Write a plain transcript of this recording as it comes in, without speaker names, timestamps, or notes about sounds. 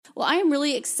Well, I am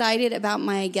really excited about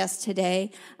my guest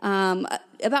today.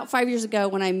 About 5 years ago,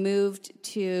 when I moved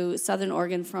to Southern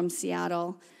Oregon from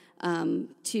Seattle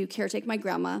to caretake my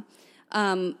grandma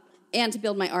and to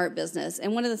build my art business.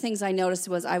 And one of the things I noticed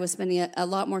was I was spending a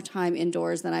lot more time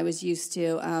indoors than I was used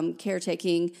to,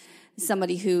 caretaking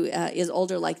somebody who is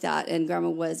older like that, and Grandma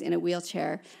was in a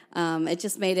wheelchair. It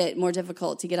just made it more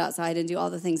difficult to get outside and do all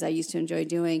the things I used to enjoy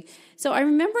doing. So I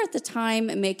remember at the time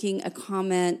making a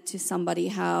comment to somebody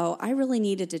how I really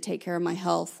needed to take care of my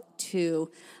health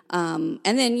too. And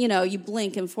then, you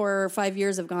blink and 4 or 5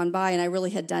 years have gone by and I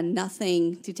really had done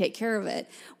nothing to take care of it.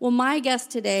 Well, my guest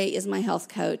today is my health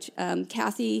coach,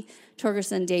 Kathy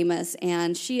Torgerson Damas,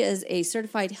 and she is a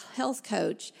certified health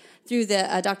coach through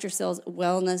the Dr. Sears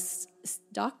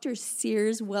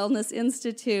Wellness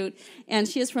Institute, and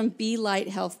she is from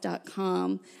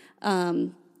BeLightHealth.com.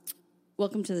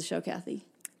 Welcome to the show, Kathy.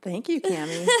 Thank you,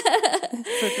 Cammie.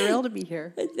 So thrilled to be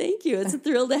here. Thank you. It's a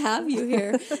thrill to have you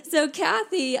here. So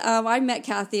Kathy, I met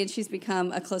Kathy, and she's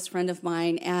become a close friend of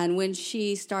mine, and when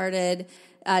she decided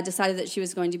that she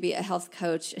was going to be a health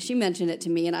coach, she mentioned it to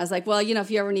me, and I was like, well,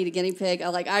 if you ever need a guinea pig,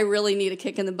 I really need a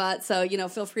kick in the butt, so,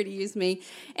 feel free to use me.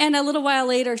 And a little while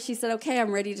later, she said, okay,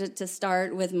 I'm ready to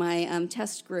start with my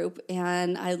test group,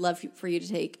 and I'd love for you to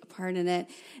take part in it.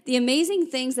 The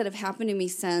amazing things that have happened to me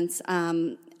since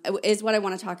is what I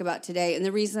want to talk about today, and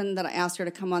the reason that I asked her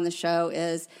to come on the show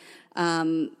is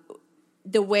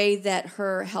the way that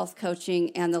her health coaching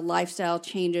and the lifestyle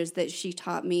changes that she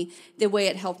taught me, the way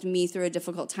it helped me through a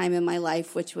difficult time in my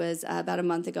life, which was about a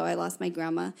month ago. I lost my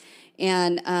grandma.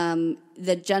 And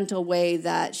the gentle way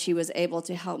that she was able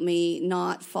to help me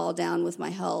not fall down with my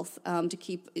health, to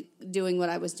keep doing what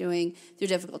I was doing through a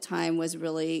difficult time was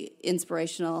really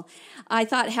inspirational. I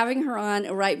thought having her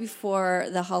on right before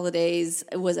the holidays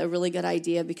was a really good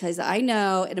idea because I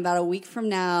know in about a week from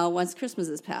now, once Christmas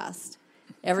is past,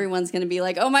 everyone's going to be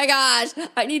like, oh, my gosh,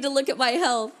 I need to look at my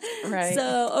health. Right.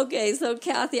 So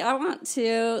Kathy, I want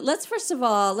to,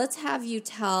 let's have you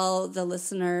tell the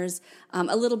listeners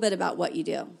a little bit about what you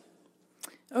do.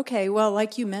 Okay, well,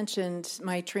 like you mentioned,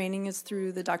 my training is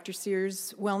through the Dr.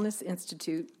 Sears Wellness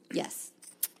Institute. Yes.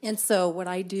 And so what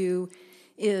I do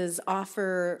is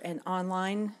offer an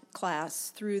online class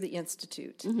through the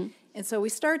Institute. Mm-hmm. And so we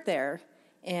start there,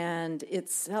 and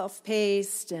it's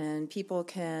self-paced, and people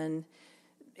can...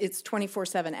 It's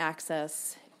 24/7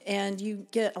 access, and you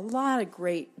get a lot of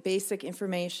great basic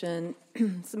information,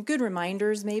 some good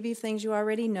reminders, maybe things you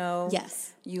already know.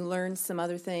 Yes. You learn some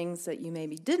other things that you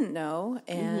maybe didn't know,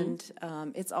 and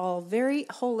it's all very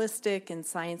holistic and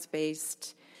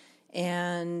science-based,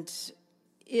 and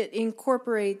it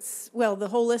incorporates, well, the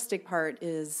holistic part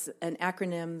is an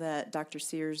acronym that Dr.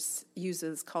 Sears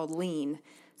uses called LEAN.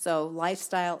 So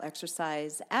lifestyle,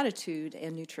 exercise, attitude,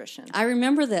 and nutrition. I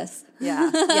remember this.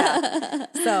 Yeah.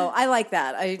 So I like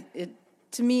that.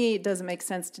 To me, it doesn't make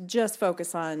sense to just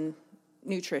focus on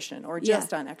nutrition or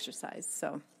just on exercise.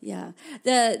 So yeah,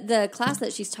 the class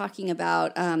that she's talking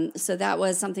about. So that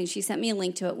was something she sent me a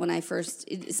link to it when I first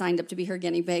signed up to be her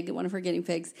guinea pig, one of her guinea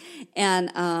pigs, and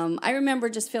I remember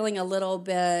just feeling a little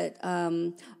bit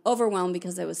overwhelmed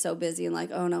because I was so busy and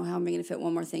like, oh no, how am I going to fit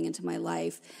one more thing into my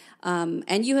life?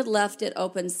 And you had left it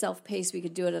open, self-paced. We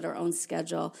could do it at our own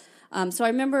schedule. So I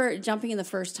remember jumping in the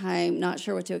first time, not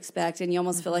sure what to expect, and you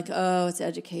almost feel like, oh, it's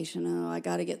education. Oh, I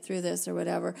got to get through this or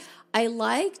whatever.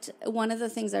 One of the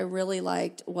things I really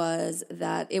liked was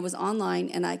that it was online,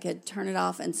 and I could turn it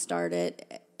off and start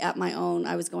it at my own.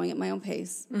 I was going at my own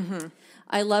pace. Mm-hmm.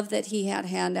 I love that he had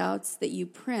handouts that you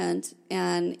print,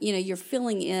 and you're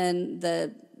filling in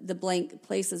the blank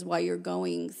places while you're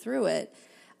going through it.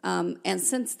 And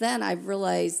since then, I've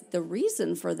realized the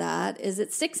reason for that is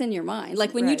it sticks in your mind.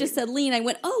 Like when you just said lean, I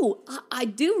went, oh, I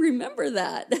do remember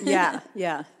that. Yeah.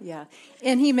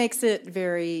 And he makes it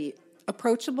very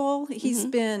approachable.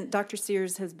 Dr.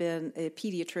 Sears has been a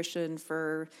pediatrician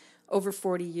for over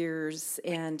 40 years.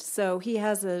 And so he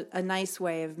has a nice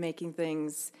way of making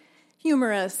things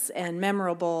humorous and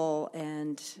memorable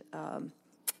and,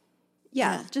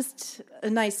 just a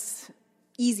nice...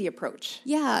 easy approach.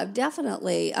 Yeah,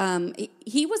 definitely.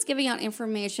 He was giving out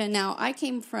information. Now, I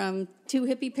came from 2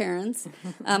 hippie parents.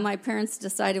 My parents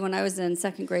decided when I was in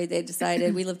second grade,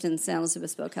 we lived in San Luis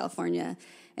Obispo, California,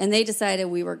 and they decided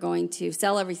we were going to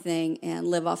sell everything and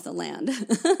live off the land.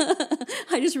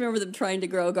 I just remember them trying to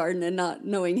grow a garden and not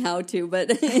knowing how to, but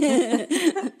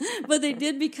they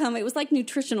did become, it was like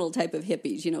nutritional type of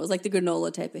hippies, it was like the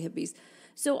granola type of hippies.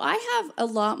 So I have a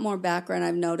lot more background,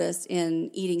 I've noticed, in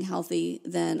eating healthy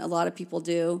than a lot of people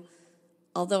do.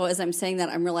 although as I'm saying that,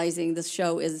 I'm realizing this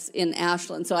show is in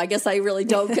Ashland, so I guess I really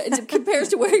don't. It compares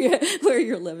to where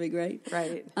you're living, right?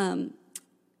 Right.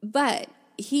 But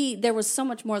there was so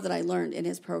much more that I learned in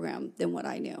his program than what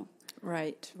I knew.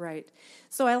 Right, right.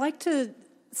 So I like to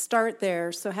start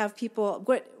there. So have people,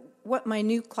 what my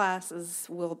new classes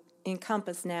will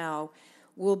encompass now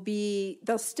will be,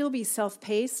 they'll still be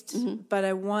self-paced, but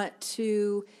I want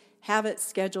to have it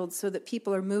scheduled so that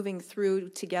people are moving through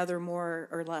together more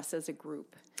or less as a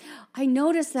group. I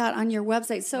noticed that on your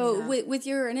website. So with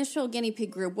your initial guinea pig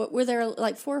group, were there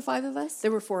like 4 or 5 of us? There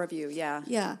were 4 of you, yeah.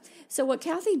 Yeah. So what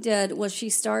Kathy did was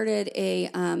she started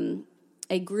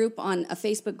a group on a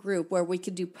Facebook group where we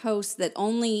could do posts that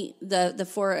only the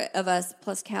 4 of us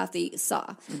plus Kathy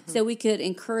saw, so we could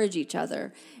encourage each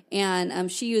other. And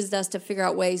she used us to figure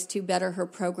out ways to better her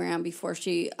program before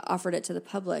she offered it to the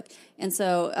public. And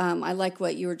so I like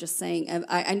what you were just saying.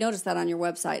 I noticed that on your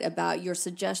website about your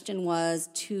suggestion was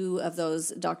 2 of those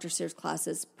Dr. Sears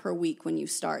classes per week when you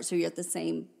start, so you're at the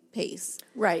same pace.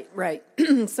 Right, right.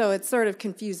 So it's sort of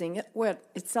confusing.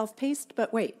 It's self-paced,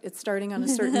 but wait, it's starting on a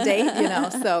certain date,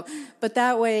 So, but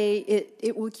that way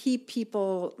it will keep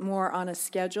people more on a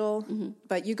schedule.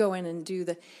 But you go in and do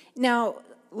now.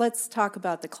 Let's talk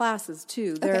about the classes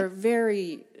too. They're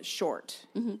very short,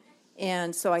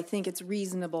 and so I think it's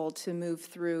reasonable to move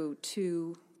through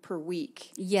 2 per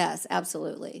week. Yes,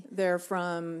 absolutely.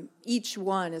 Each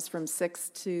one is from 6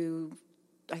 to,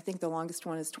 I think the longest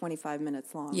one is 25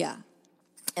 minutes long. Yeah.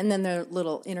 And then there are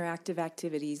little interactive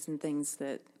activities and things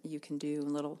that you can do,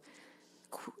 and little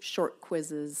short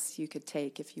quizzes you could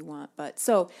take if you want. But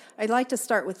so I'd like to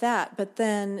start with that. But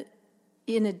then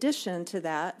in addition to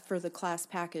that, for the class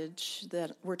package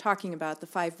that we're talking about, the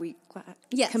 5-week class,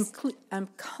 I'm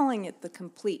calling it the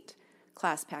complete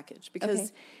class package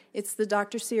because it's the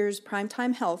Dr. Sears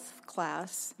Primetime Health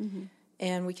class.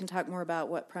 And we can talk more about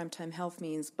what primetime health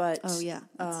means. But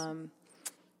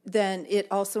then it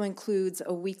also includes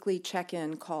a weekly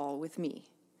check-in call with me.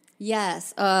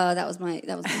 Yes, that was my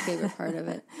favorite part of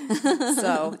it.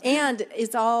 So, and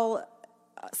it's all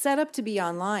set up to be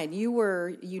online. You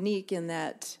were unique in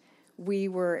that we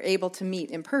were able to meet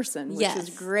in person, which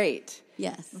is great.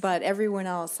 Yes. But everyone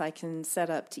else I can set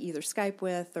up to either Skype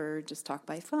with or just talk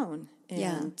by phone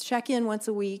and check in once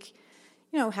a week,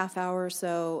 half hour or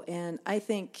so. And I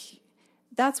think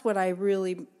that's what I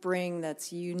really bring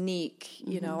that's unique.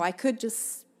 I could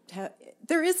just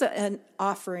there is an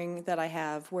offering that I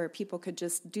have where people could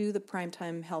just do the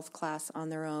primetime health class on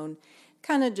their own,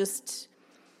 kind of just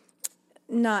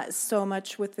not so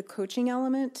much with the coaching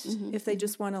element, if they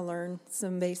just want to learn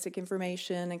some basic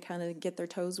information and kind of get their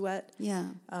toes wet. Yeah.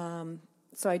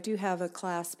 So I do have a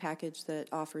class package that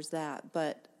offers that.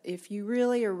 But if you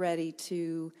really are ready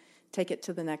to take it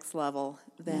to the next level,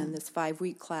 then this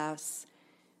 5-week class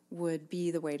would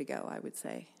be the way to go, I would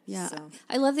say. Yeah. So.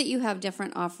 I love that you have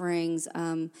different offerings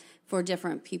for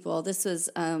different people. This was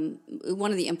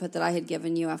one of the input that I had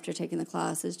given you after taking the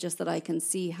class is just that I can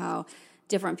see how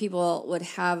different people would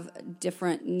have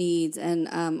different needs. And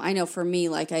I know for me,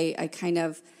 like I kind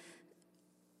of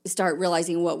start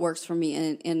realizing what works for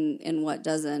me and what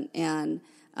doesn't. And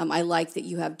I like that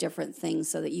you have different things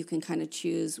so that you can kind of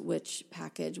choose which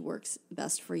package works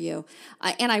best for you.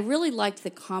 And I really liked the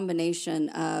combination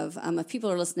of, if people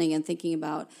are listening and thinking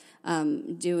about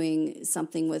doing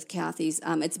something with Kathy's,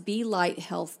 it's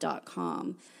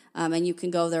BeLightHealth.com. And you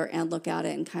can go there and look at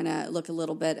it and kind of look a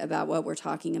little bit about what we're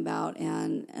talking about.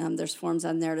 And there's forms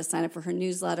on there to sign up for her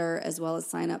newsletter as well as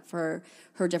sign up for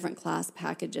her different class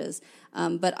packages.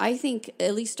 But I think,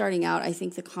 at least starting out, I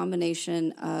think the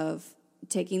combination of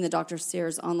taking the Dr.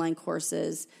 Sears online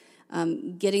courses,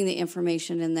 getting the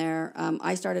information in there.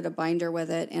 I started a binder with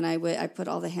it, and I put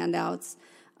all the handouts.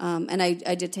 And I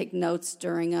did take notes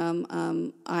during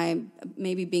them. I'm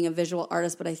maybe being a visual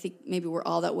artist, but I think maybe we're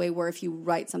all that way where if you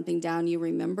write something down, you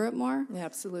remember it more. Yeah,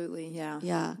 absolutely, yeah.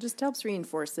 Yeah. It just helps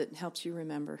reinforce it and helps you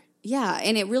remember. Yeah,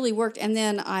 and it really worked. And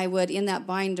then I would, in that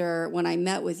binder, when I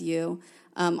met with you,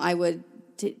 I would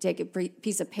take a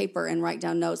piece of paper and write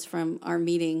down notes from our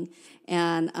meeting.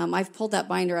 And I've pulled that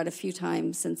binder out a few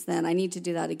times since then. I need to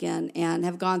do that again and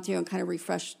have gone through and kind of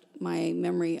refreshed my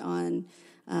memory on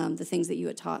the things that you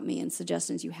had taught me and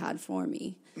suggestions you had for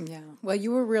me. Yeah. Well,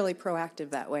 you were really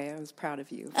proactive that way. I was proud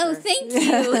of you. Oh, thank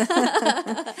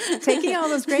you. Taking all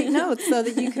those great notes so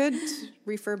that you could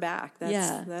refer back.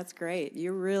 That's great.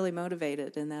 You're really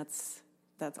motivated, and that's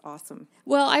awesome.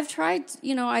 Well, I've tried,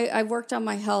 I've worked on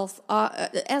my health,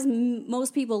 as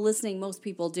most people listening, most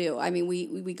people do. I mean,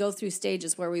 we go through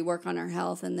stages where we work on our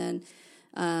health, and then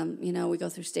We go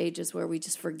through stages where we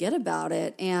just forget about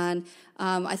it. And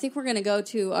I think we're going to go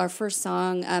to our first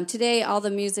song. Today, all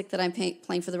the music that I'm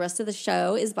playing for the rest of the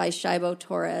show is by Shibo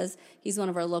Torres. He's one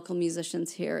of our local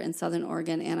musicians here in Southern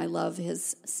Oregon, and I love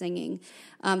his singing.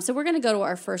 So we're going to go to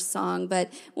our first song,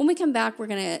 but when we come back, we're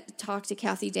going to talk to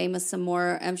Kathy Damas some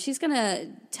more. She's going to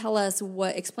tell us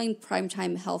explain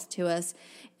Primetime Health to us,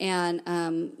 and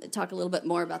talk a little bit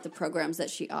more about the programs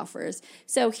that she offers.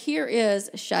 So here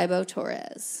is Shibo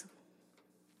Torres.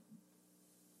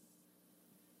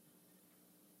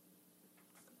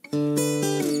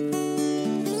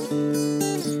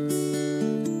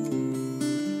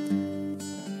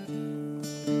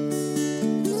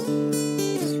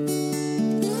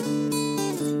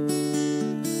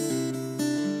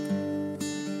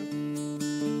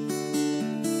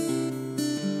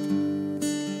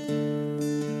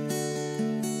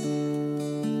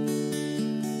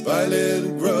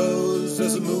 Violet grows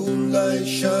as the moonlight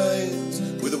shines.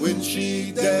 With the wind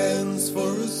she dances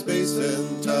for a space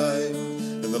and time.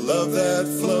 And the love that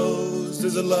flows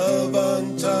is a love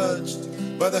untouched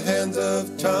by the hands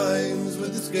of times,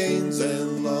 with its gains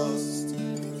and lost.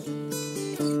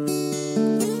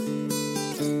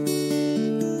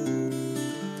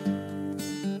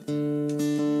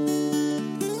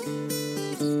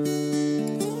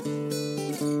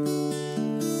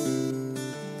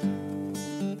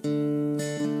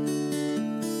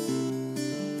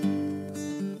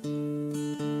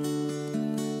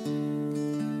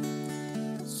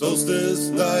 Solstice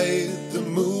night, the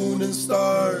moon and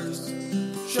stars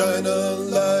shine a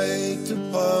light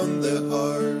upon their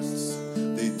hearts.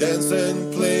 They danced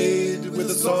and played with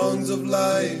the songs of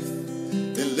life,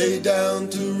 then lay down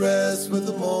to rest with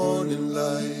the morning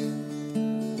light.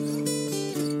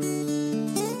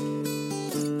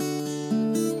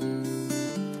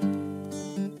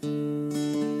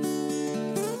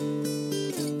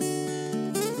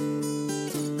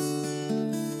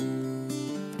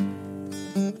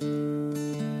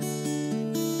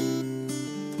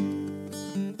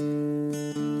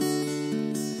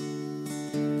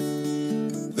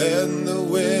 Then the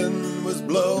wind was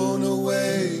blown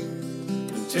away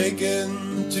and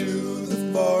taken to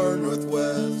the far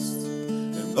northwest,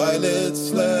 and Violet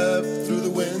slept through the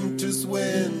winter's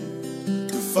wind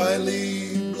to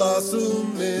finally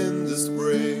blossom in the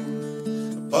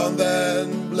spring. Upon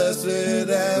that blessed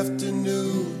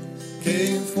afternoon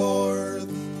came forth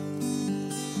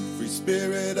free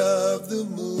spirit of the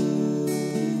moon.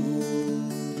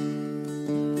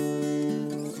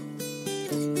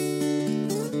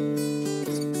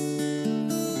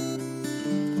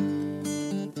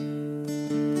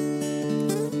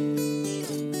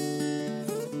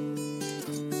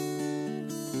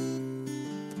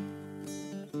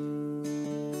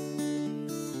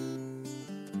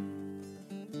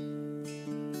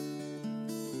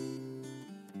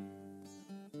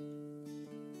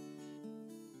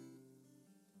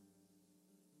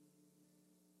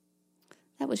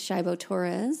 That was Shibo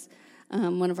Torres,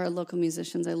 one of our local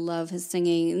musicians. I love his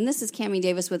singing. And this is Cammie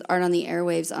Davis with Art on the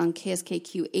Airwaves on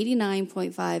KSKQ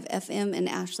 89.5 FM in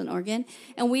Ashland, Oregon.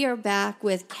 And we are back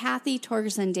with Kathy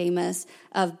Torgerson Damas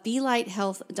of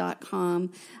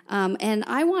BeLightHealth.com. And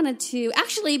I wanted to,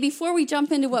 actually, before we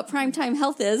jump into what Primetime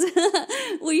Health is,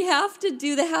 we have to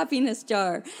do the happiness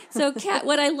jar. So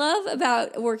what I love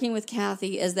about working with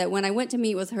Kathy is that when I went to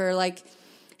meet with her,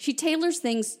 she tailors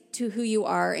things to who you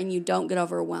are and you don't get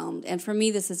overwhelmed. And for me,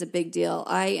 this is a big deal.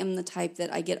 I am the type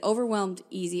that I get overwhelmed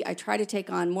easy. I try to take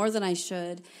on more than I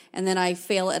should, and then I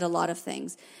fail at a lot of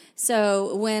things.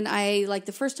 So when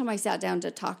the first time I sat down to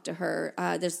talk to her,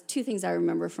 there's two things I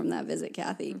remember from that visit,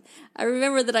 Kathy. I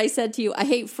remember that I said to you, I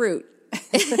hate fruit.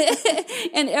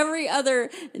 And every other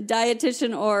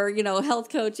dietitian or, health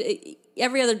coach,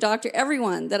 every other doctor,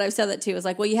 everyone that I've said that to is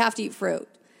like, well, you have to eat fruit.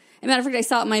 As a matter of fact, I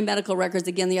saw it in my medical records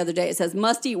again the other day. It says,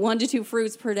 must eat 1 to 2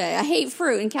 fruits per day. I hate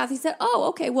fruit. And Kathy said, oh,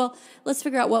 okay, well, let's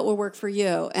figure out what will work for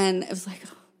you. And it was like,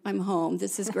 oh, I'm home.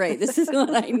 This is great. This is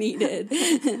what I needed.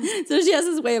 So she has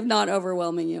this way of not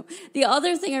overwhelming you. The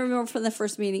other thing I remember from the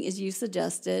first meeting is you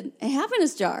suggested a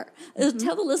happiness jar. Mm-hmm.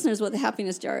 Tell the listeners what the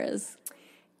happiness jar is.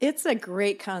 It's a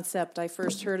great concept I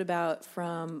first heard about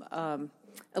from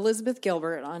Elizabeth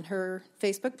Gilbert on her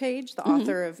Facebook page, the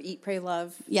author of Eat, Pray,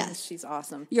 Love. Yes. She's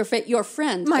awesome. Your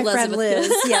friend, my Elizabeth. friend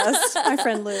Liz. Yes, my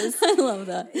friend Liz. I love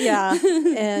that. Yeah.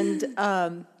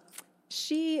 And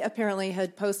she apparently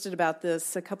had posted about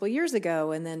this a couple years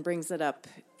ago and then brings it up.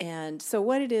 And so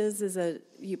what it is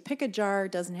you pick a jar.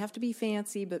 It doesn't have to be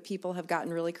fancy, but people have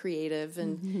gotten really creative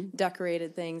and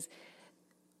decorated things.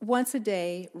 Once a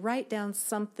day, write down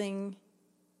something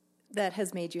that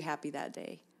has made you happy that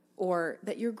day. or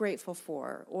that you're grateful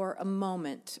for, or a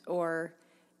moment, or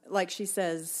like she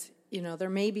says, there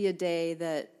may be a day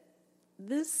that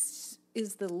this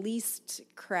is the least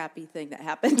crappy thing that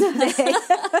happened today.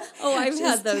 Oh, I've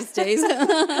had those days.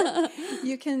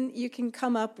 You can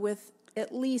come up with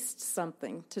at least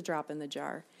something to drop in the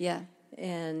jar. Yeah.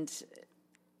 And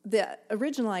the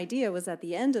original idea was at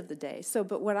the end of the day.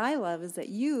 But what I love is that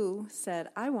you said,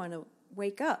 I want to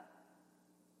wake up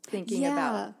thinking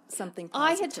about something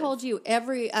positive. I had told you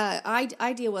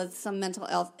I deal with some mental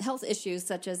health issues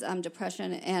such as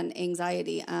depression and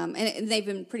anxiety, and they've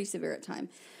been pretty severe at times.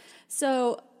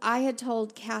 So I had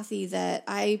told Kathy that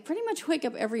I pretty much wake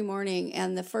up every morning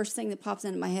and the first thing that pops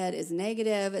into my head is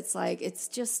negative. It's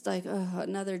just like,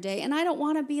 another day. And I don't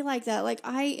want to be like that. Like,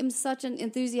 I am such an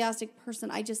enthusiastic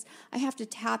person. I have to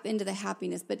tap into the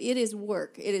happiness, but it is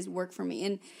work. It is work for me.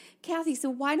 And Kathy, so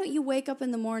why don't you wake up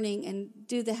in the morning and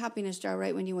do the happiness jar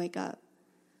right when you wake up?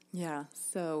 Yeah.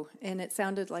 And it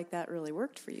sounded like that really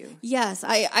worked for you. Yes.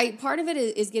 I part of it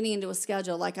is getting into a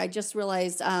schedule. Like, I just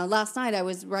realized last night I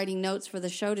was writing notes for the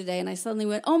show today, and I suddenly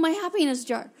went, oh, my happiness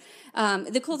jar.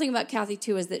 The cool thing about Kathy,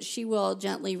 too, is that she will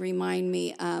gently remind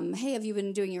me, hey, have you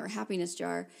been doing your happiness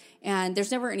jar? And there's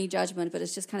never any judgment, but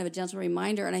it's just kind of a gentle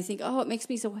reminder. And I think, it makes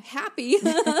me so happy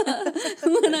when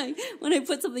I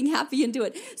put something happy into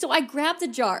it. So I grabbed the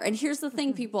jar, and here's the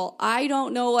thing, people. I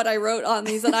don't know what I wrote on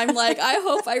these, and I'm like, I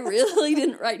hope I really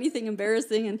didn't write anything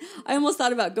embarrassing. And I almost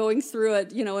thought about going through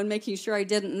it, and making sure I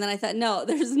didn't. And then I thought, no,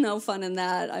 there's no fun in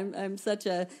that. I'm such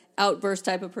a outburst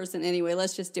type of person anyway.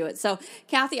 Let's just do it. So,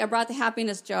 Kathy, I brought the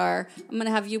happiness jar. I'm going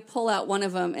to have you pull out one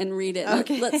of them and read it.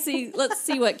 Okay. Let's see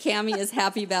what Cammie is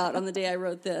happy about on the day I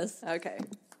wrote this. Okay.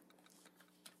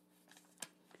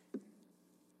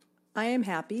 I am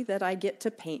happy that I get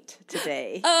to paint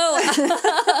today. Oh,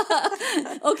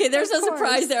 okay, there's a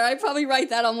surprise there. I probably write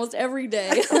that almost every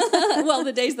day. Well,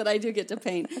 the days that I do get to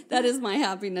paint. That is my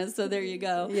happiness, so there you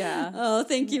go. Yeah. Oh,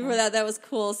 thank you for that. That was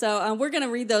cool. So we're going to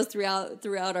read those throughout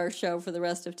our show for the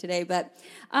rest of today. But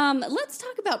let's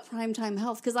talk about primetime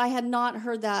health, because I had not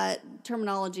heard that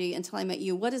terminology until I met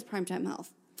you. What is primetime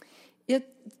health?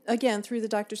 Again, through the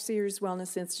Dr. Sears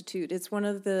Wellness Institute. It's one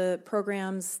of the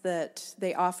programs that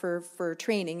they offer for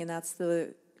training, and that's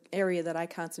the area that I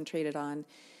concentrated on.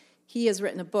 He has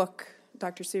written a book,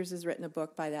 Dr. Sears has written a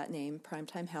book by that name,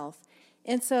 Primetime Health.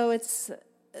 And so it's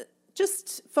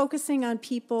just focusing on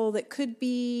people that could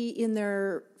be in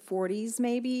their 40s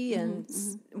maybe and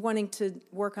wanting to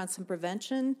work on some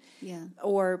prevention,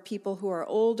 or people who are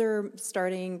older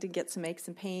starting to get some aches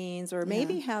and pains, or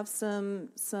maybe have some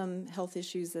health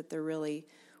issues that they're really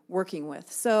working with.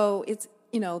 So it's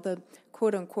the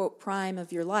quote unquote prime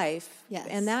of your life,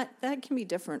 and that can be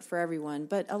different for everyone.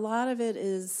 But a lot of it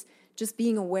is just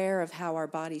being aware of how our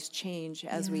bodies change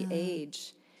as we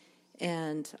age.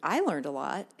 And I learned a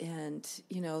lot, and,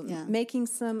 making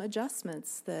some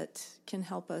adjustments that can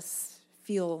help us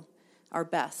feel our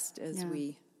best as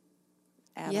we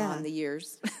add on the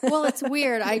years. Well, it's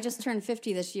weird. I just turned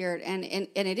 50 this year, and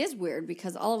it is weird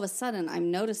because all of a sudden I'm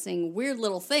noticing weird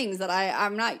little things that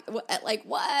I'm not, like,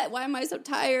 what? Why am I so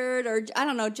tired? Or, I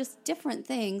don't know, just different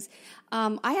things.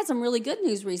 I had some really good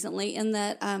news recently in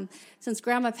that since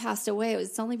Grandma passed away,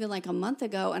 it's only been like a month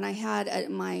ago, and I had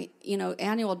my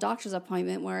annual doctor's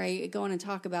appointment where I go in and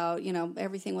talk about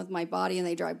everything with my body, and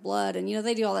they draw blood, and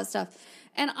they do all that stuff.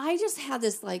 And I just had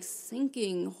this like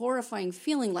sinking, horrifying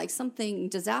feeling like something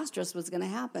disastrous was going to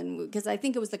happen, because I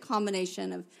think it was the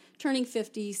combination of turning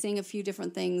 50, seeing a few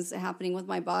different things happening with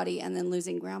my body, and then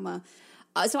losing Grandma.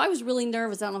 So I was really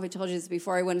nervous. I don't know if I told you this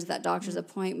before I went into that doctor's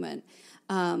appointment.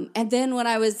 And then when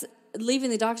I was leaving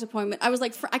the doctor's appointment, I was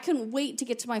like, I couldn't wait to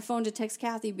get to my phone to text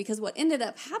Kathy, because what ended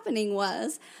up happening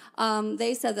was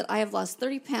they said that I have lost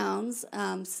 30 pounds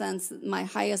since my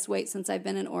highest weight since I've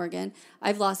been in Oregon.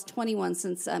 I've lost 21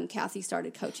 since Kathy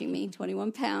started coaching me,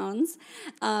 21 pounds.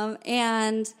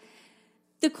 And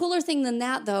the cooler thing than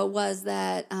that, though, was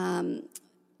that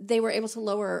they were able to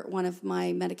lower one of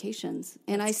my medications.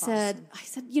 And I said,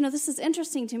 this is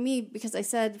interesting to me, because I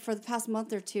said for the past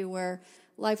month or two where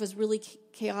life was really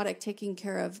chaotic, taking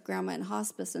care of Grandma in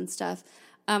hospice and stuff,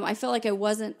 I felt like I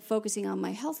wasn't focusing on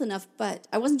my health enough, but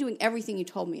I wasn't doing everything you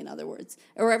told me, in other words,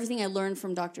 or everything I learned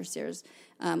from Dr. Sears'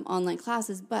 online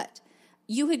classes. But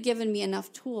you had given me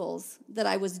enough tools that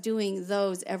I was doing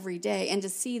those every day, and to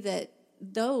see that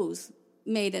those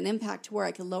made an impact to where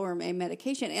I could lower my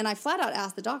medication. And I flat out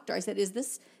asked the doctor, I said, is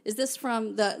this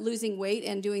from the losing weight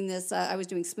and doing this? I was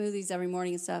doing smoothies every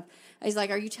morning and stuff. He's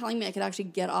like, are you telling me I could actually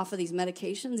get off of these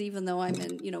medications even though I'm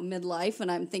in, midlife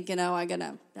and I'm thinking, I'm going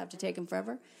to have to take them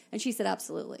forever? And she said,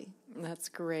 absolutely. That's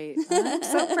great. I'm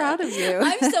so proud of you.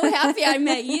 I'm so happy I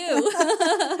met you.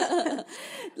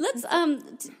 Let's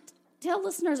tell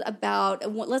listeners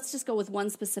about, let's just go with one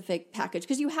specific package,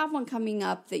 because you have one coming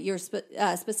up that you're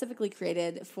specifically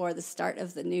created for the start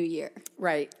of the new year.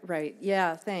 Right.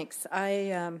 Yeah, thanks.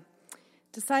 I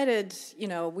decided,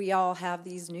 we all have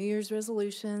these New Year's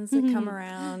resolutions that come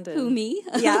around. And, Who, me?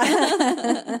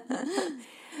 Yeah.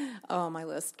 Oh, my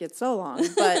list gets so long.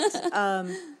 But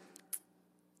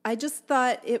I just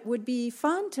thought it would be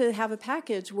fun to have a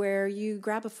package where you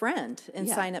grab a friend and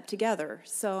sign up together.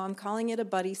 So I'm calling it a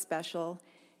buddy special,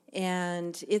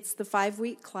 and it's the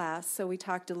 5-week class. So we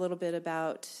talked a little bit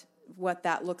about what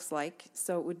that looks like.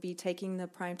 So it would be taking the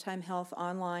Primetime Health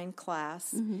online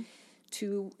class,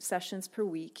 2 sessions per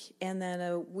week, and then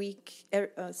a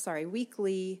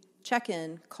weekly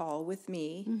check-in call with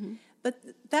me. But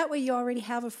that way you already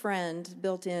have a friend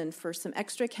built in for some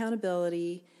extra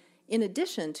accountability, in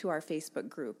addition to our Facebook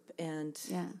group and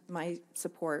my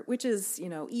support, which is,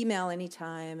 email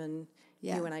anytime, and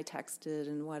you and I texted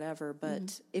and whatever.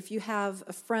 But if you have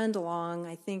a friend along,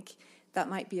 I think that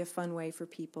might be a fun way for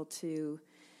people to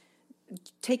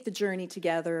take the journey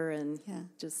together and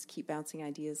just keep bouncing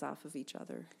ideas off of each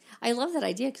other. I love that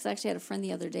idea, because I actually had a friend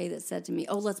the other day that said to me,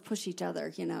 let's push each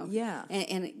other, Yeah.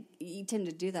 And you tend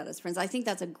to do that as friends. I think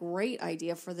that's a great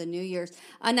idea for the New Year's.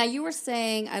 Now, you were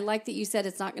saying, I like that you said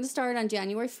it's not going to start on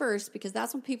January 1st, because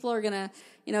that's when people are going to,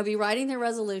 be writing their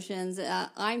resolutions.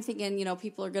 I'm thinking,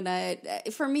 people are going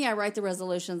to, for me, I write the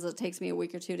resolutions. It takes me a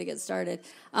week or 2 to get started.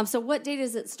 So what date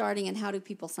is it starting, and how do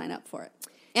people sign up for it?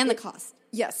 And the cost.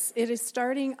 Yes, it is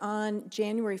starting on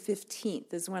January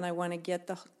 15th is when I want to get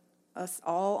us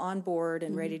all on board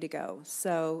and ready to go.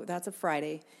 So that's a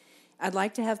Friday. I'd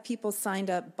like to have people signed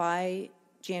up by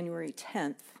January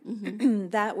 10th.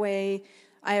 That way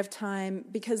I have time,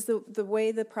 because the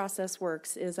way the process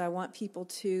works is I want people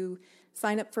to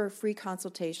sign up for a free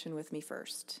consultation with me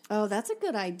first. Oh, that's a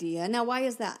good idea. Now, why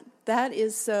is that? That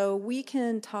is so we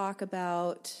can talk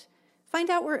about, find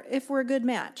out if we're a good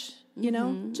match.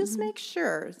 Just make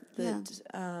sure that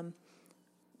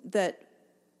that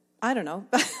I don't know.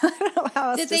 I don't know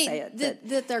how else to say it.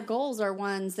 That their goals are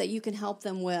ones that you can help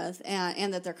them with,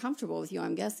 and that they're comfortable with you,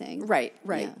 I'm guessing. Right.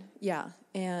 Yeah.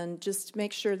 And just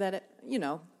make sure that it,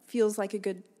 feels like a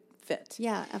good fit.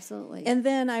 Yeah, absolutely. And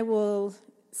then I will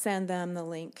send them the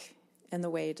link and the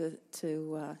way to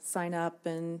sign up.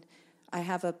 And I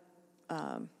have a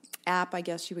app, I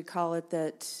guess you would call it,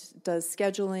 that does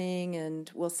scheduling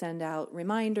and will send out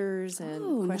reminders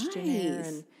and questionnaire.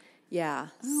 Nice.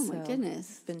 And my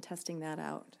goodness. Been testing that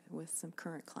out with some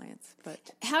current clients.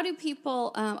 But how do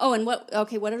people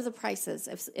what are the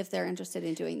prices if they're interested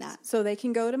in doing that? So they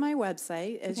can go to my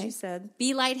website, as you said,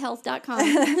 BeLightHealth.com.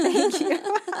 Thank you.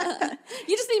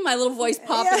 You just need my little voice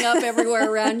popping up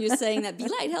everywhere around you saying that,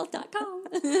 BeLightHealth.com.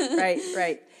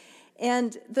 Right.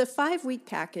 And the 5-week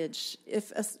package,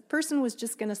 if a person was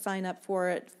just going to sign up for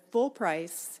it, full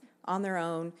price on their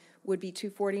own would be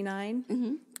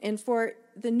 $249. And for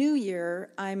the new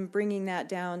year, I'm bringing that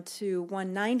down to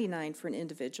 $199 for an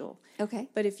individual. Okay.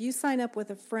 But if you sign up with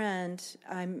a friend,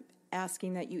 I'm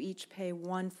asking that you each pay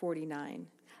 $149.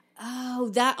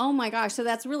 Oh my gosh. So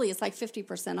that's really, it's like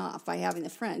 50% off by having the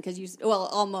friend, because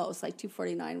almost like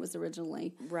 $249 was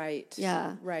originally. Right.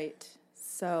 Yeah. Right.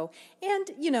 So, and,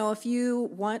 if you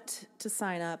want to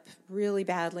sign up really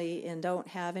badly and don't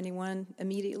have anyone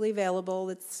immediately available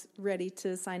that's ready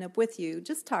to sign up with you,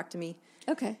 just talk to me.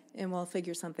 Okay. And we'll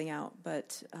figure something out.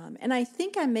 But, and I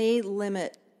think I may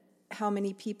limit how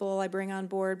many people I bring on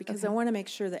board, because I want to make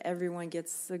sure that everyone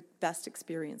gets the best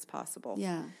experience possible.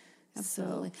 Yeah.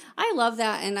 Absolutely. I love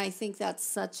that, and I think that's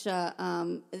such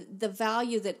the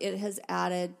value that it has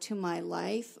added to my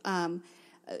life.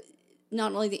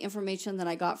 Not only the information that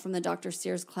I got from the Dr.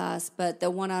 Sears class, but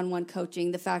the one-on-one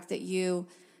coaching, the fact that you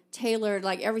tailored,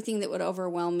 like, everything that would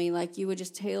overwhelm me, like, you would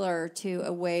just tailor to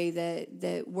a way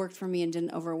that worked for me and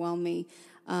didn't overwhelm me.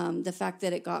 The fact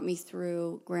that it got me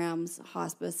through Graham's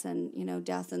hospice and,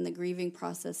 death and the grieving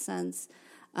process since.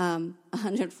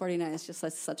 149 is just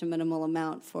such a minimal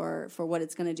amount for what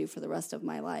it's going to do for the rest of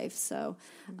my life. So,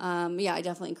 I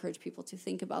definitely encourage people to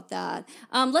think about that.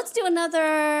 Let's do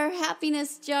another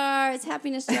happiness jar. It's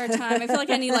happiness jar time. I feel like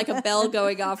I need like a bell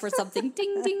going off or something.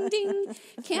 Ding, ding, ding.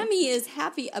 Cammie is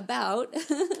happy about.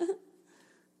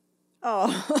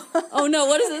 Oh no,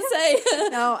 what does it say?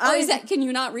 No, is that? Can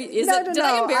you not read? Did No,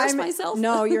 I embarrass myself?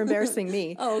 No, you're embarrassing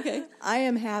me. Oh, okay. I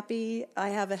am happy. I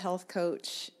have a health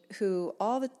coach who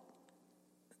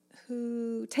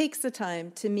takes the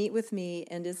time to meet with me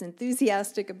and is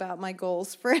enthusiastic about my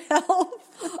goals for health.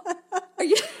 Are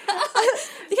you?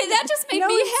 Okay, that just made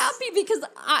me happy because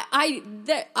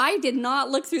I did not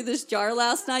look through this jar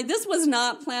last night. This was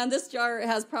not planned. This jar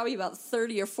has probably about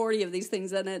 30 or 40 of these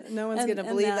things in it. No one's going to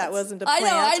believe that wasn't a plant.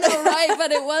 I know, right?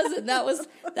 But it wasn't.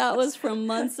 That was from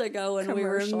months ago when we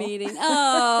were meeting.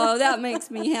 Oh, that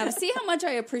makes me happy. See how much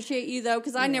I appreciate you, though,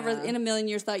 because I never in a million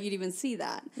years thought you'd even see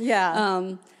that.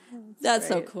 Yeah. That's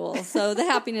so cool. So the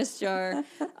happiness jar.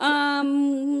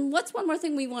 What's one more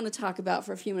thing we want to talk about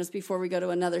for a few minutes before we go to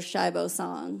another Shibo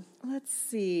song? Let's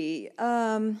see.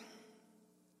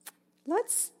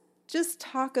 Let's just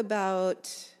talk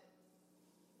about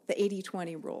the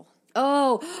 80-20 rule.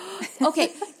 Oh,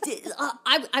 okay.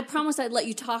 I promised I'd let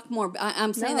you talk more.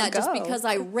 I'm saying that just because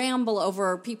I ramble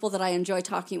over people that I enjoy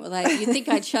talking with. You'd think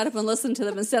I'd shut up and listen to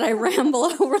them. Instead, I ramble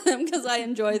over them because I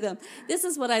enjoy them. This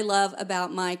is what I love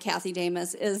about my Kathy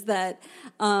Damas is that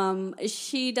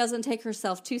she doesn't take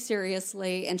herself too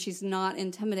seriously and she's not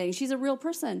intimidating. She's a real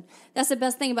person. That's the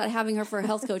best thing about having her for a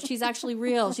health coach. She's actually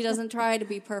real. She doesn't try to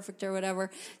be perfect or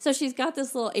whatever. So she's got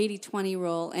this little 80-20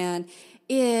 rule, and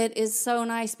it is so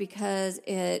nice because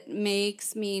it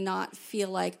makes me not feel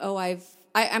like,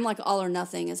 I'm like all or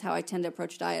nothing is how I tend to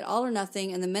approach diet. All or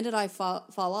nothing, and the minute I fall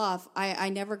off, I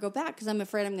never go back because I'm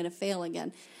afraid I'm going to fail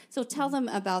again. So tell them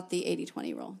about the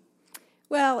 80-20 rule.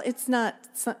 Well, it's not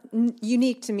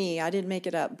unique to me. I didn't make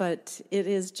it up, but it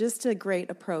is just a great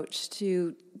approach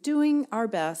to doing our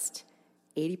best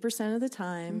 80% of the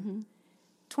time,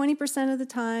 20% of the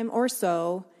time or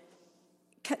so.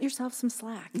 Cut yourself some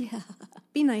slack. Yeah.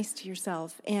 Be nice to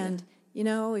yourself. And,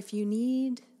 if you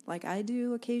need, like I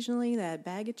do occasionally, that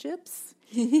bag of chips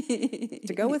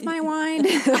to go with my wine,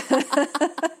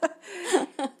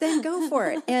 then go for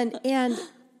it. And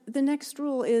the next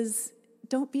rule is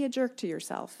don't be a jerk to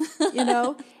yourself.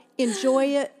 Enjoy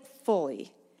it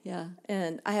fully. Yeah.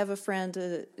 And I have a friend,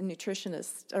 a naturopath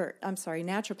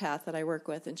that I work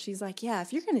with, and she's like, yeah,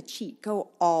 if you're going to cheat, go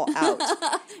all out.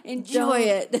 Enjoy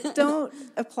it. Don't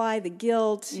apply the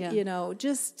guilt, Yeah.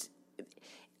 Just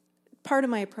part of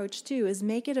my approach, too, is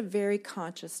make it a very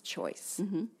conscious choice.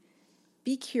 Mm-hmm.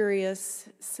 Be curious.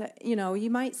 You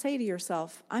might say to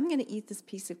yourself, I'm going to eat this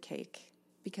piece of cake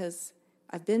because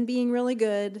I've been being really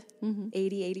good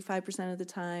 80-85% of the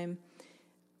time.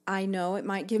 I know it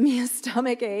might give me a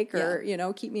stomach ache or,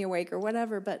 keep me awake or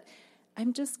whatever, but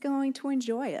I'm just going to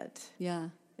enjoy it. Yeah.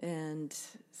 And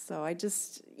so I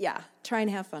just, try and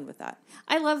have fun with that.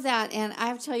 I love that. And I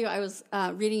have to tell you, I was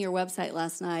reading your website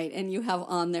last night, and you have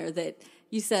on there that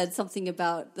you said something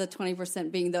about the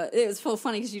 20% being it was so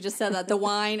funny because you just said that, the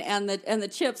wine and the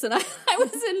chips. And I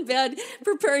was in bed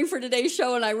preparing for today's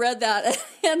show, and I read that,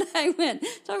 and I went,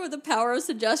 talking about the power of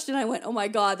suggestion, I went, oh my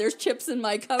God, there's chips in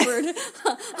my cupboard.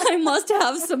 I must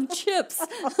have some chips.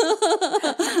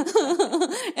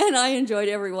 And I enjoyed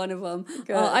every one of them.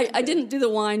 I didn't do the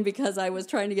wine because I was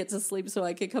trying to get to sleep so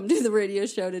I could come do the radio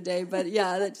show today. But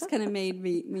yeah, that just kind of made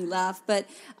me laugh. But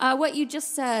what you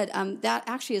just said, that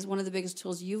actually is one of the biggest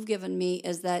tools you've given me,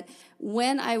 is that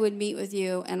when I would meet with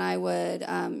you and I would,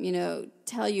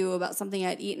 tell you about something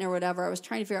I'd eaten or whatever, I was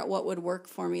trying to figure out what would work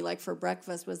for me, like for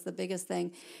breakfast was the biggest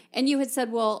thing. And you had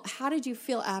said, well, how did you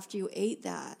feel after you ate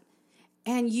that?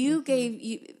 And you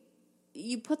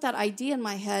you put that idea in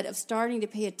my head of starting to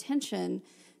pay attention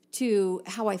to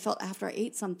how I felt after I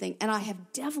ate something. And I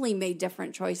have definitely made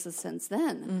different choices since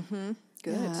then. Mm-hmm.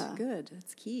 Good.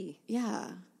 That's key.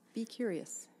 Yeah. Be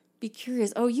curious. Be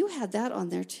curious. Oh, you had that on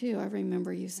there too. I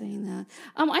remember you saying that.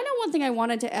 I know one thing I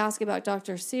wanted to ask about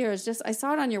Dr. Sears. Just I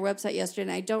saw it on your website yesterday,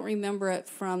 and I don't remember it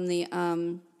from the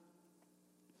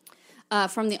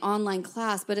online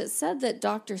class, but it said that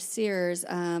Dr. Sears,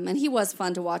 and he was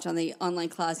fun to watch on the online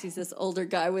class. He's this older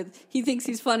guy he thinks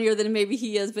he's funnier than maybe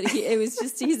he is, but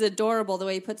he's adorable the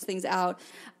way he puts things out.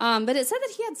 But it said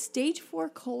that he had stage 4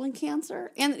 colon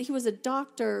cancer and that he was a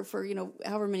doctor for,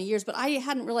 however many years, but I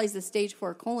hadn't realized the stage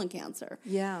 4 colon cancer.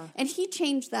 Yeah. And he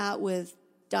changed that with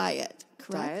diet,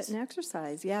 correct? Diet and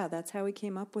exercise. Yeah. That's how we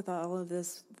came up with all of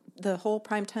this. The whole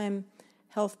Primetime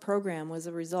Health program was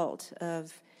a result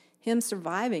of him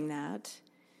surviving that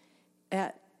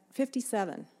at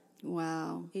 57.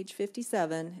 Wow. Age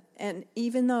 57. And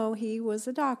even though he was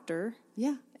a doctor.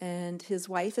 Yeah. And his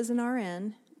wife is an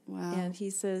RN. Wow. And he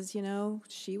says,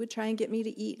 she would try and get me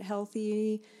to eat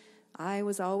healthy. I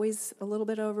was always a little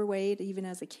bit overweight, even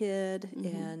as a kid.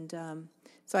 Mm-hmm. And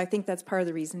So I think that's part of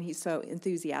the reason he's so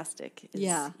enthusiastic.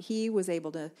 Yeah. He was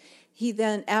able to, he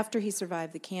then, after he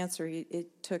survived the cancer,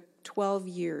 it took 12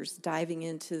 years diving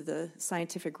into the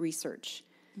scientific research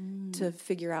to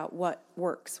figure out what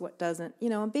works, what doesn't.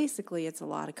 And basically it's a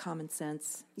lot of common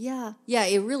sense. Yeah,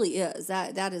 it really is.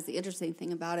 That is the interesting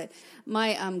thing about it.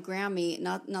 My Grammy,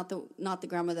 not the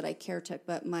grandma that I caretook,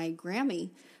 but my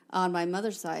Grammy on my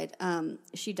mother's side,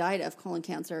 she died of colon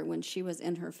cancer when she was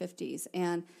in her 50s.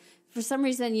 And for some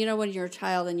reason, when you're a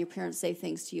child and your parents say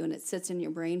things to you and it sits in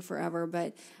your brain forever.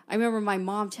 But I remember my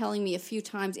mom telling me a few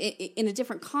times in a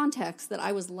different context that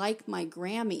I was like my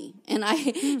Grammy. And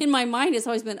in my mind, it's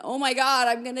always been, oh my God,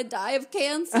 I'm going to die of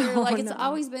cancer. It's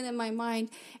always been in my mind.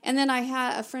 And then I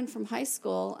had a friend from high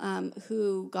school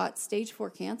who got stage 4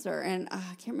 cancer. And I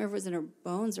can't remember if it was in her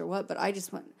bones or what, but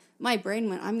my brain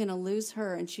went, I'm going to lose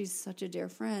her. And she's such a dear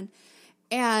friend.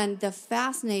 And the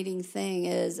fascinating thing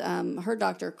is her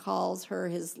doctor calls her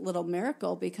his little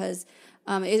miracle because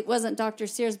it wasn't Dr.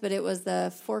 Sears, but it was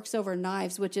the Forks Over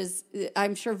Knives, which is,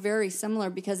 I'm sure, very similar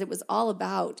because it was all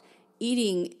about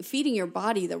feeding your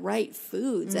body the right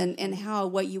foods and how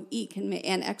what you eat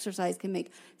and exercise can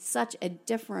make such a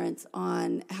difference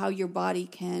on how your body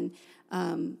can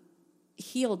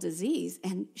heal disease,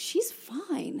 and she's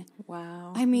fine.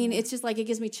 Wow. I mean, it's just like it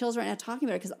gives me chills right now talking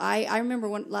about it because I remember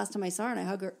last time I saw her and I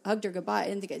hugged her goodbye. I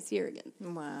didn't think I'd see her again.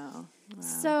 Wow.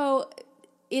 So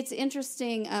it's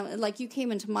interesting, like you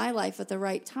came into my life at the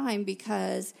right time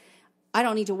because I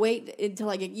don't need to wait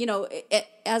until I get,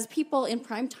 as people in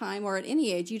prime time or at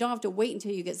any age, you don't have to wait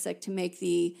until you get sick to make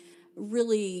the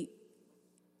really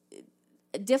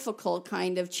difficult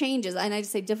kind of changes. And I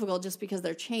say difficult just because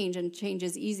they're change, and change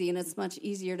is easy, and it's much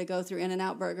easier to go through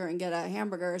In-N-Out Burger and get a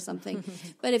hamburger or something.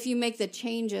 But if you make the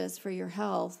changes for your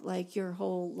health, like your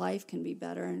whole life can be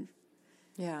better.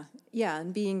 Yeah,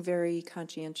 and being very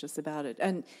conscientious about it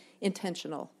and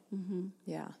intentional. Mm-hmm.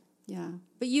 Yeah.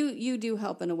 But you do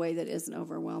help in a way that isn't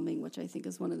overwhelming, which I think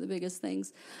is one of the biggest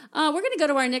things. We're going to go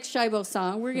to our next Shibo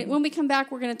song. When we come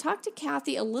back, we're going to talk to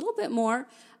Kathy a little bit more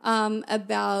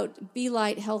about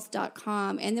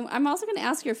BeLightHealth.com. And then I'm also going to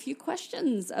ask her a few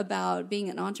questions about being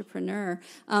an entrepreneur.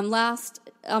 On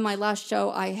my last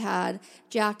show, I had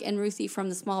Jack and Ruthie from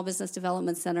the Small Business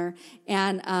Development Center.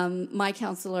 And my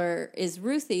counselor is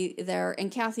Ruthie there. And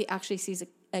Kathy actually sees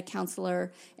a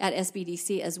counselor at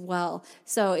SBDC as well.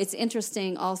 So it's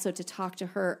interesting also to talk to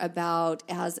her about,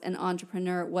 as an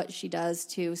entrepreneur, what she does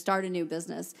to start a new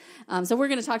business. So we're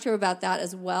going to talk to her about that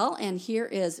as well. And here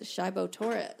is Shibo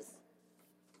Torres.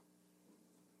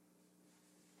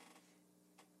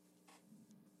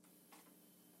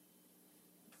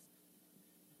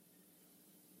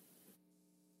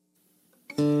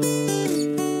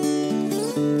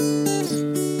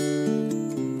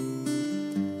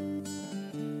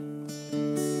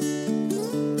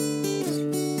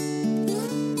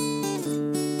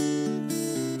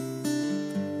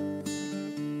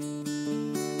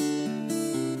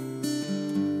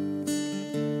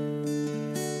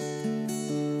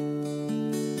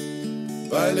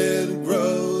 Violet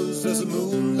grows as the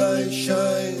moonlight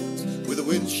shines, with the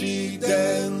wind she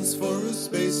dance for a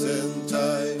space and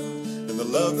time. And the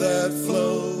love that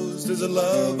flows is a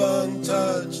love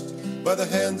untouched by the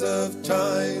hands of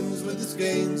times, with its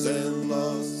gains and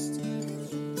lost.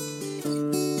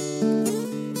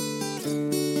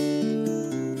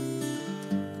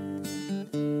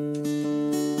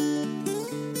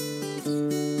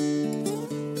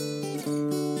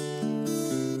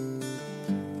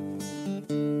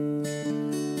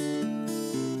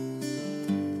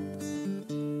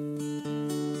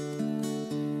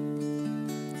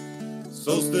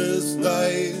 Solstice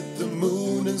night, the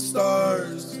moon and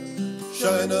stars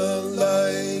shine a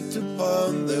light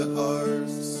upon their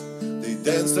hearts. They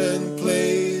danced and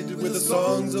played with the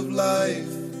songs of life,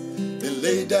 and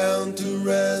lay down to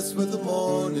rest with the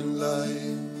morning light.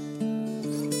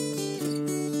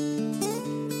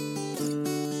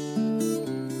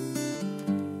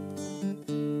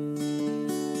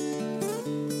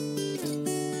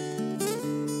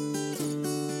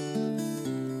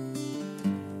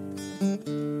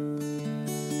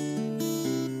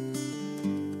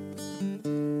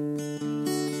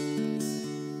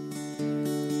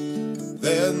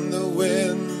 Then the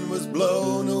wind was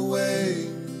blown away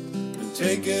and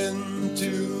taken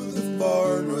to the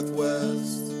far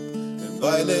northwest, and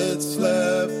Violet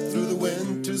slept through the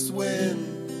winter's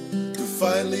wind to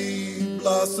finally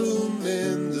blossom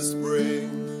in the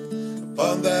spring.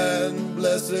 Upon that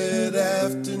blessed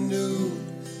afternoon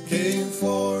came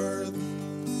forth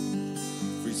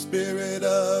free spirit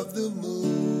of the moon.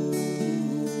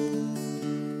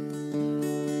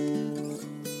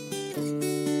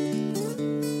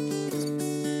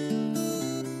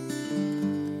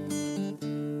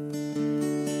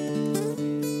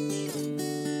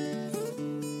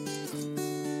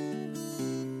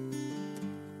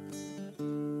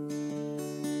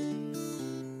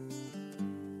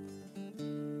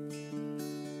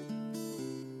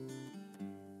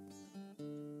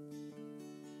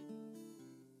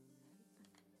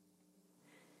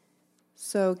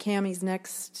 So Cammie's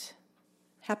next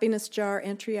happiness jar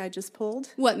entry I just pulled.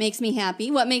 What makes me happy?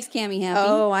 What makes Cammie happy?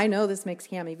 Oh, I know this makes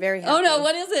Cammie very happy. Oh, no,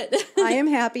 what is it? I am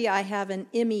happy I have an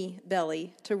Emmy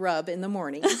belly to rub in the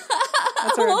morning.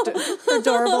 That's her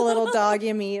adorable little dog.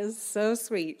 Emmy is so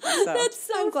sweet. So That's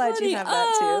so I'm glad funny. you have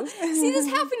that too. See, this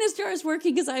happiness jar is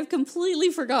working because I've completely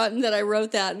forgotten that I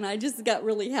wrote that, and I just got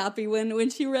really happy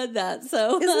when she read that.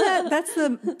 So That's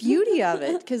the beauty of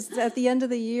it, because at the end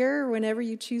of the year, whenever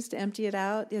you choose to empty it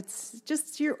out, it's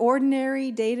just your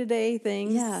ordinary day-to-day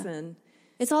things. Yeah. And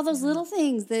it's all those little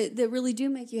things that really do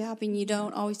make you happy, and you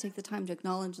don't always take the time to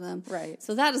acknowledge them. Right.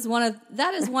 So that is one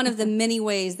of the many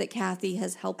ways that Kathy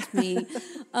has helped me.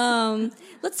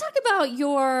 Let's talk about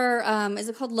your is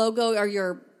it called logo, or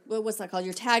your, what's that called?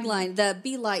 Your tagline, the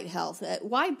Be Light Health.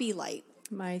 Why Be Light?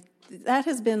 that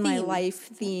has been my Theme. life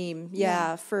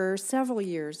theme, for several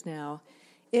years now.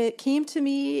 It came to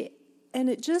me, and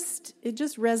it just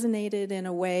resonated in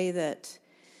a way that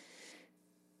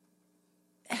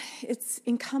it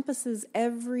encompasses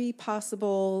every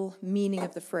possible meaning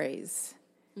of the phrase.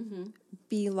 Mm-hmm.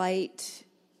 Be light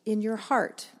in your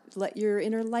heart. Let your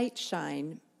inner light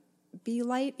shine. Be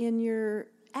light in your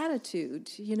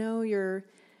attitude, your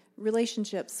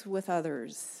relationships with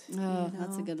others. Oh,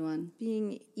 that's a good one.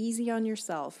 Being easy on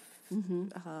yourself,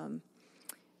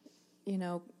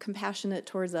 compassionate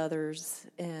towards others,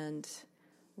 and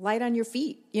light on your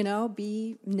feet,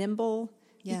 be nimble.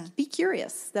 Yeah. Be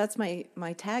curious. That's my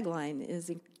tagline, is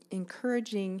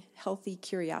encouraging healthy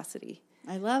curiosity.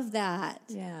 I love that.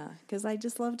 Yeah, because I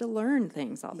just love to learn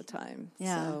things all the time.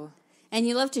 Yeah. So. And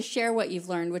you love to share what you've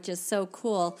learned, which is so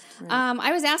cool. Right.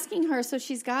 I was asking her, so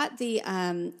she's got the,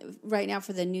 right now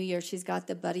for the new year, she's got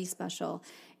the Buddy Special.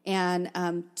 And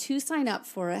to sign up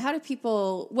for it, how do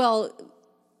people,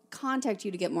 contact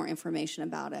you to get more information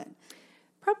about it?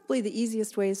 Probably the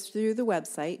easiest way is through the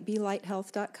website,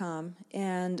 belightealth.com.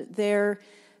 And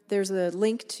there's a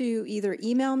link to either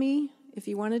email me if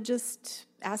you want to just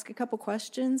ask a couple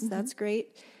questions. Mm-hmm. That's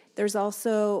great. There's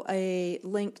also a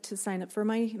link to sign up for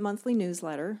my monthly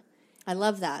newsletter. I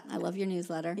love that. I love your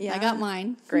newsletter. Yeah. I got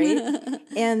mine. Great.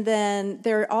 And then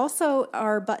there also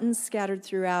are buttons scattered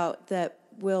throughout that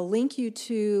will link you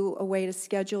to a way to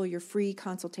schedule your free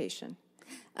consultation.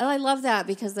 I love that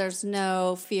because there's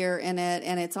no fear in it,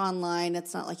 and it's online.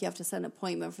 It's not like you have to set an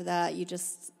appointment for that. You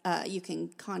just you can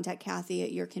contact Kathy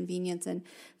at your convenience and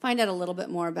find out a little bit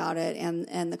more about it,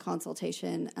 and the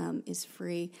consultation is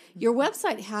free. Your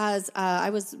website has, I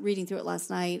was reading through it last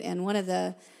night, and one of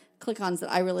the click-ons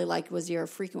that I really liked was your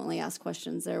frequently asked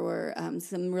questions. There were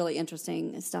some really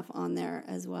interesting stuff on there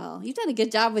as well. You've done a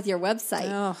good job with your website.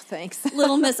 Oh, thanks.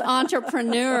 Little Miss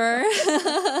Entrepreneur.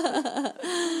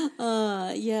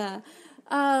 Yeah.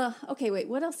 Okay, wait.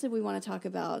 What else did we want to talk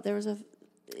about? There was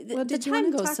the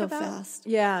time goes so fast.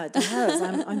 Yeah, it does.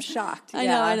 I'm shocked. I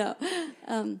know.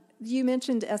 You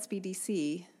mentioned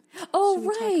SBDC. Oh,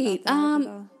 right.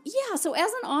 Yeah. So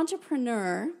as an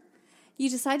entrepreneur, you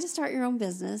decide to start your own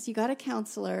business. You got a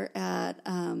counselor at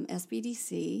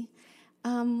SBDC.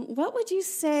 What would you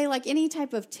say, like any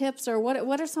type of tips, or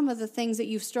what are some of the things that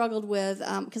you've struggled with?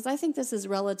 Because I think this is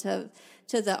relative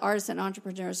to the artists and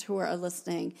entrepreneurs who are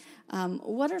listening.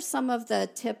 What are some of the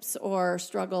tips or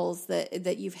struggles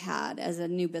that you've had as a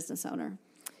new business owner?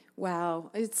 Wow,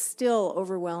 it's still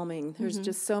overwhelming. There's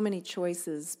just so many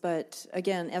choices. But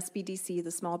again, SBDC,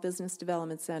 the Small Business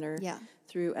Development Center,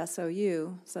 through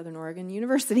SOU, Southern Oregon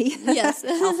University. Yes.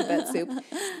 Alphabet soup.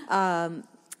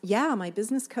 My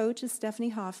business coach is Stephanie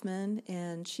Hoffman,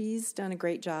 and she's done a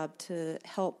great job to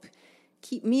help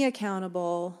keep me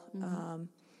accountable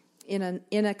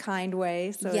in a kind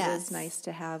way. So it is nice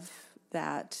to have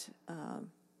that,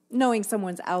 knowing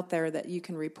someone's out there that you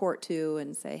can report to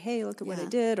and say, hey, look at what I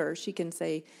did, or she can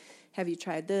say, have you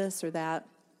tried this or that?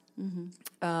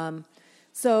 Mm-hmm.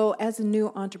 So as a new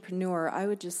entrepreneur, I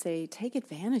would just say take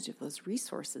advantage of those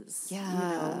resources.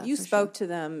 Yeah, you spoke to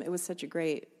them. It was such a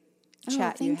great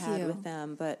chat you had with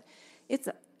them, but it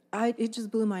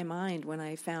just blew my mind when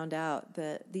I found out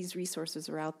that these resources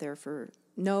are out there for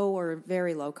no or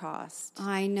very low cost.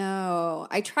 I know.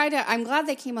 I'm glad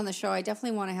they came on the show. I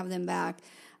definitely want to have them back.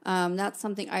 That's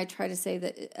something I try to say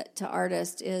that to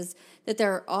artists is that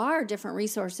there are different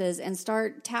resources, and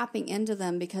start tapping into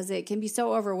them, because it can be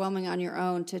so overwhelming on your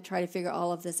own to try to figure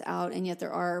all of this out. And yet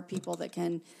there are people that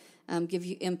can give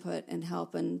you input and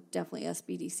help, and definitely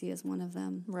SBDC is one of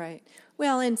them. Right.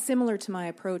 Well, and similar to my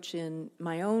approach in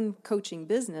my own coaching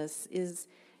business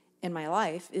in my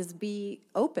life is be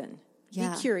open.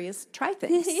 Yeah. Be curious, try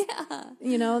things.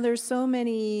 There's so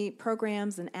many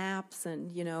programs and apps,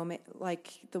 and,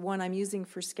 like the one I'm using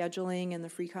for scheduling and the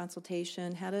free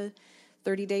consultation had a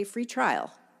 30-day free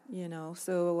trial,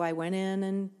 So I went in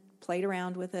and played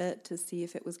around with it to see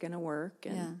if it was going to work.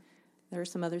 And there are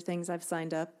some other things I've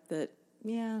signed up that,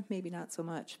 maybe not so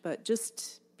much, but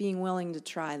just being willing to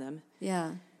try them.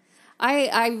 Yeah.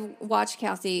 I watched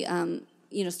Kathy,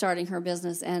 starting her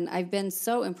business, and I've been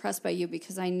so impressed by you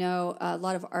because I know a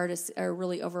lot of artists are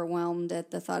really overwhelmed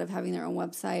at the thought of having their own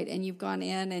website, and you've gone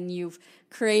in and you've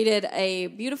created a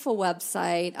beautiful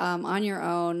website on your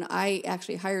own. I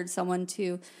actually hired someone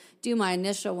to do my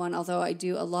initial one, although I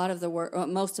do a lot of the work,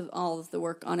 most of all of the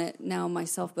work on it now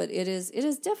myself, but it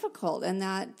is difficult, and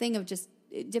that thing of just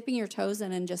dipping your toes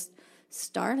in and just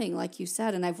starting, like you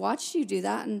said, and I've watched you do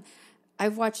that, and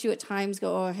I've watched you at times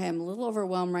go, okay, I'm a little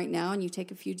overwhelmed right now, and you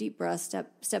take a few deep breaths,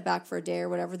 step back for a day or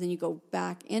whatever, then you go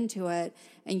back into it,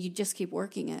 and you just keep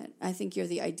working it. I think you're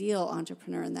the ideal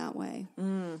entrepreneur in that way.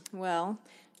 Well,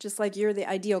 just like you're the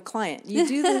ideal client. You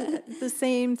do the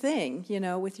same thing,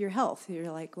 with your health.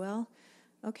 You're like, well,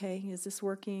 okay, is this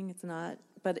working? It's not.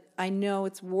 But I know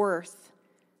it's worth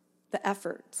the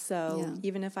effort. So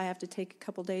even if I have to take a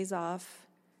couple days off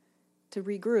to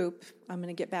regroup, I'm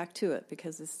going to get back to it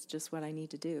because it's just what I need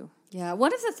to do. Yeah,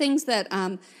 one of the things that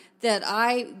that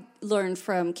I learned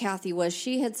from Kathy was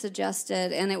she had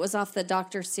suggested, and it was off the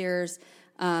Dr. Sears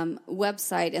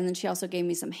website, and then she also gave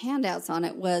me some handouts on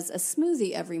it, was a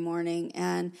smoothie every morning.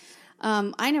 And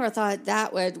I never thought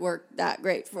that would work that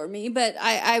great for me, but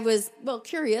I was,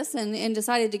 curious and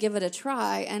decided to give it a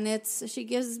try. And she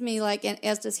gives me,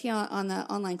 as does he on the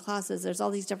online classes, there's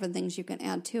all these different things you can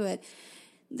add to it.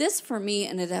 This, for me,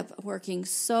 ended up working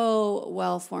so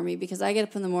well for me because I get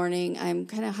up in the morning, I'm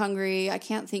kind of hungry, I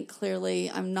can't think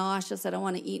clearly, I'm nauseous, I don't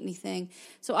want to eat anything.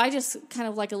 So I just kind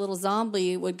of like a little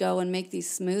zombie would go and make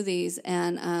these smoothies.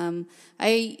 And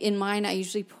in mine, I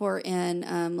usually pour in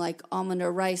almond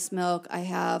or rice milk. I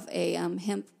have a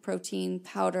hemp protein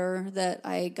powder that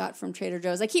I got from Trader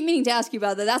Joe's. I keep meaning to ask you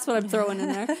about that. That's what I'm throwing in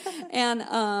there.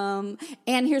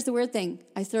 And here's the weird thing.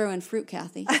 I throw in fruit,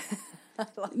 Kathy.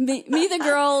 Me, the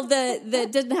girl that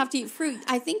didn't have to eat fruit.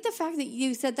 I think the fact that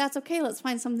you said, that's okay, let's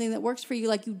find something that works for you,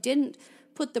 like you didn't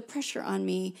put the pressure on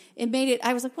me, it made it,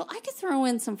 I was like, well, I could throw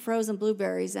in some frozen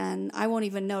blueberries and I won't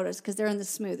even notice because they're in the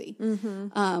smoothie.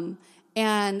 Mm-hmm.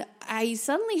 And I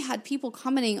suddenly had people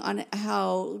commenting on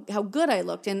how good I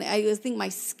looked, and I think my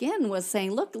skin was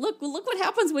saying, "Look what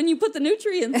happens when you put the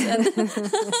nutrients in."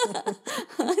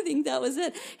 I think that was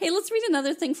it. Hey, let's read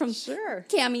another thing from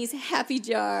Cammie's Happy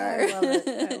Jar.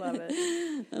 I love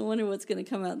it. I wonder what's going to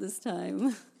come out this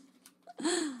time.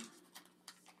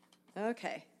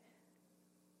 Okay.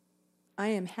 I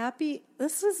am happy.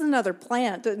 This is another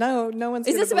plant. No one's.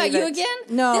 Is this about you again?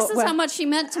 No. This is how much she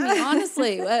meant to me.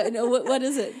 Honestly, what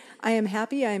is it? I am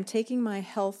happy. I am taking my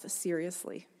health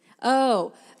seriously.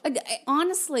 Oh,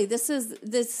 honestly, this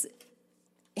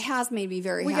has made me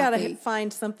very happy. We got to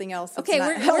find something else. Okay,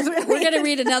 we're going to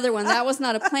read another one. That was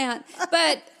not a plant,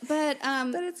 but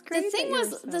it's great. The thing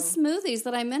was the smoothies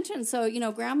that I mentioned. So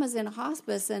Grandma's in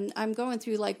hospice, and I'm going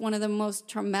through one of the most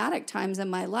traumatic times in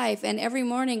my life. And every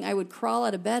morning I would crawl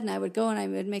out of bed and I would go and I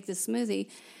would make this smoothie,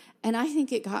 and I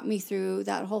think it got me through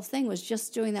that whole thing. Was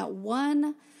just doing that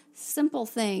one simple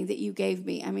thing that you gave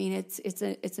me. I mean, it's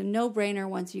a no-brainer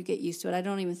once you get used to it. I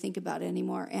don't even think about it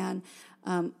anymore, and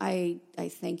I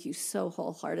thank you so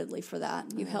wholeheartedly for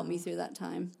that. You helped me through that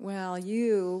time. Well,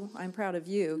 I'm proud of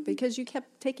you because you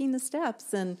kept taking the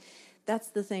steps, and that's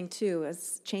the thing too.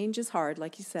 As change is hard,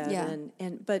 like you said,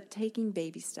 but taking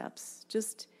baby steps,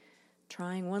 just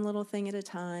trying one little thing at a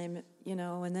time,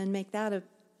 and then make that a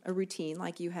routine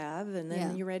like you have, and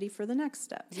then you're ready for the next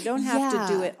step. You don't have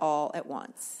to do it all at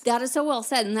once. That is so well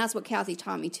said, and that's what Kathy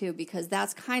taught me too, because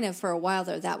that's kind of, for a while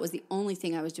there, that was the only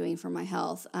thing I was doing for my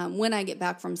health. When I get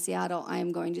back from Seattle, I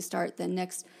am going to start the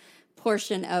next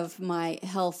portion of my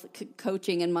health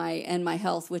coaching and my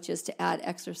health, which is to add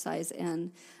exercise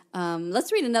in.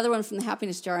 Let's read another one from the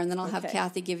Happiness Jar, and then I'll have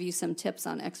Kathy give you some tips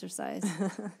on exercise.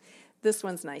 This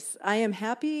one's nice. I am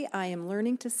happy. I am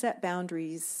learning to set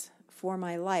boundaries for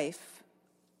my life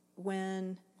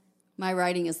when my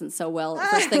writing isn't so well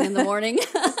first thing in the morning.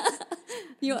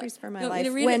 For my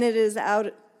life when it is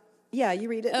out. Yeah, you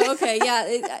read it. Oh, okay,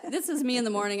 yeah. This is me in the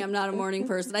morning. I'm not a morning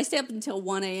person. I stay up until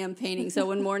 1 a.m. painting, so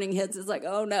when morning hits, it's like,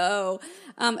 oh, no.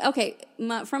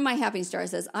 From my Happy Star, it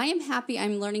says, I am happy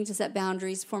I'm learning to set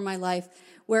boundaries for my life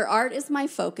where art is my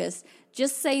focus.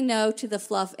 Just say no to the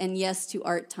fluff and yes to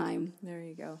art time. There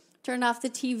you go. turn off the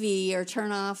TV or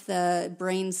turn off the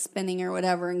brain spinning or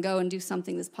whatever and go and do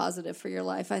something that's positive for your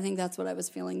life. I think that's what I was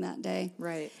feeling that day.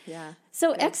 Right, yeah.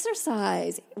 So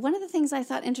exercise, one of the things I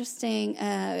thought interesting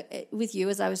with you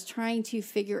is I was trying to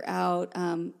figure out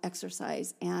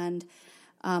exercise, and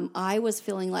I was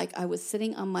feeling like I was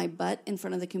sitting on my butt in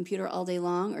front of the computer all day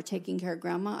long or taking care of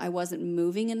grandma. I wasn't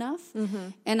moving enough.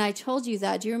 And I told you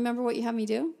that. Do you remember what you had me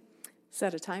do?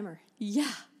 Set a timer.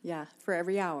 Yeah. Yeah, for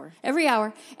every hour. Every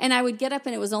hour. And I would get up,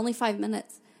 and it was only 5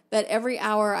 minutes. But every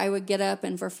hour I would get up,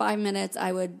 and for 5 minutes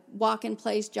I would walk in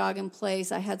place, jog in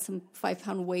place. I had some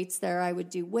 5-pound weights there. I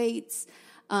would do weights.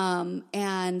 And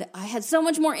I had so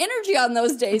much more energy on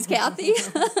those days, Kathy.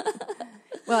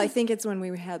 Well, I think it's when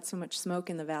we had so much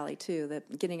smoke in the valley, too,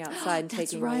 that getting outside and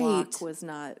taking a walk was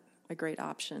not a great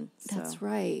option. That's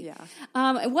right. Yeah.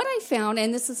 What I found,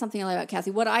 and this is something I like about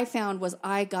Kathy, what I found was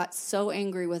I got so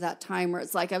angry with that timer.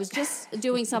 It's like I was just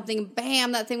doing something,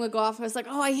 bam, that thing would go off. I was like,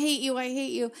 oh, I hate you, I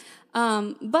hate you.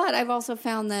 But I've also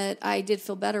found that I did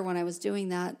feel better when I was doing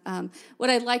that. What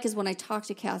I like is when I talked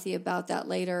to Kathy about that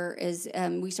later is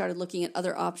we started looking at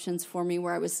other options for me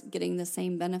where I was getting the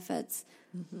same benefits.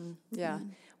 Mm-hmm. Yeah.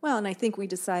 Well, and I think we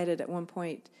decided at one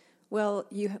point, well,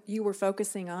 you were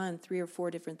focusing on 3 or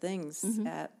 4 different things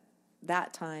at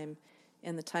that time,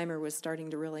 and the timer was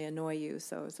starting to really annoy you.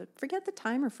 So I said, forget the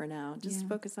timer for now. Just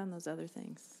focus on those other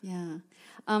things. Yeah.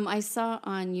 I saw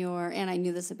on your, and I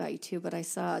knew this about you too, but I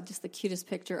saw just the cutest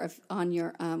picture on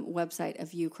your website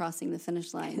of you crossing the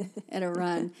finish line at a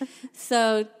run.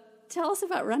 So tell us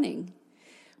about running.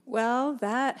 Well,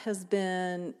 that has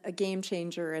been a game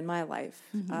changer in my life.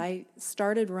 I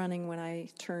started running when I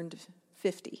turned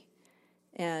 50.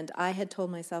 And I had told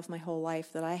myself my whole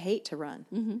life that I hate to run.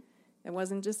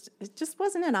 It just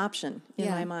wasn't an option in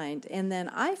my mind. And then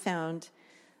I found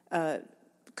a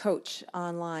coach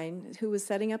online who was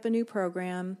setting up a new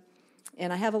program,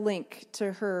 and I have a link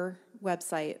to her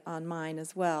website on mine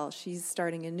as well. She's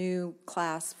starting a new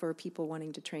class for people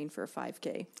wanting to train for a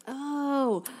 5K.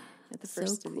 Oh, at the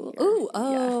first of the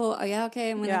year. Yeah,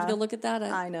 okay. I'm going to have to go look at that.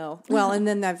 I know. Well, and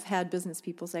then I've had business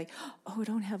people say, oh,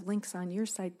 don't have links on your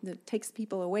site that takes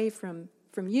people away from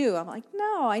you. I'm like,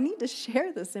 no, I need to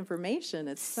share this information.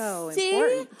 It's so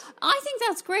important. I think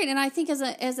that's great. And I think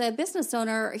as a business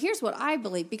owner, here's what I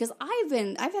believe, because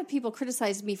I've had people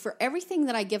criticize me for everything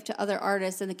that I give to other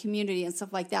artists in the community and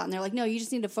stuff like that. And they're like, no, you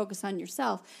just need to focus on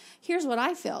yourself. Here's what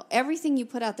I feel. Everything you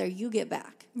put out there, you get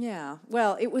back. Yeah.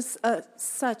 Well, it was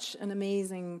such an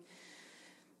amazing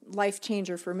life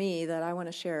changer for me that I want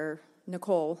to share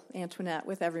Nicole Antoinette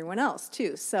with everyone else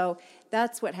too. So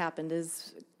that's what happened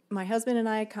is my husband and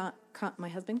I, my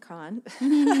husband Con,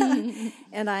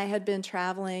 and I had been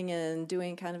traveling and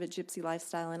doing kind of a gypsy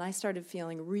lifestyle, and I started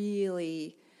feeling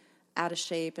really out of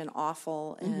shape and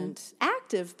awful and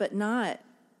active, but not.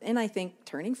 And I think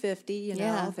turning 50,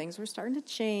 things were starting to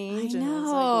change. I know. And I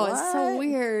was like, it's so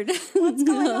weird. What's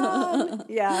going on?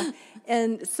 Yeah.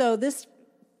 And so this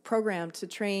program to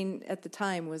train at the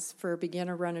time was for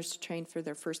beginner runners to train for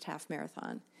their first half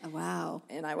marathon. Oh, wow.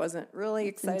 And I wasn't really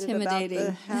excited about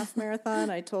the half marathon.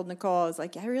 I told Nicole, I was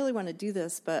like, I really want to do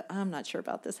this, but I'm not sure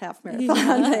about this half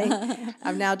marathon thing.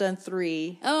 I've now done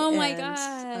 3. Oh, my God.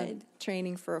 I'm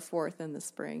training for a 4th in the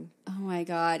spring. Oh, my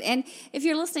God. And if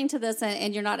you're listening to this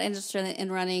and you're not interested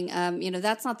in running,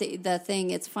 that's not the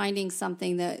thing. It's finding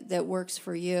something that works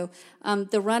for you.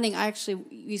 The running, I actually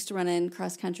used to run in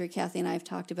cross country. Kathy and I have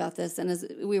talked about this. And as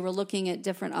we were looking at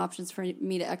different options for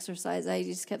me to exercise, I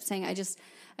just kept saying,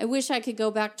 I wish I could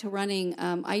go back to running.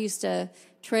 I used to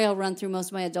trail run through most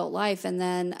of my adult life, and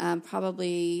then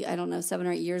probably, 7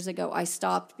 or 8 years ago, I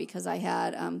stopped because I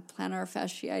had plantar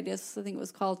fasciitis, I think it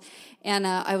was called, and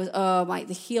I was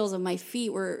the heels of my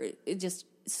feet were just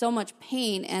so much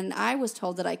pain, and I was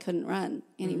told that I couldn't run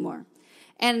anymore.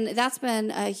 And that's been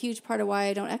a huge part of why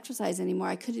I don't exercise anymore.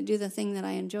 I couldn't do the thing that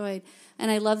I enjoyed, and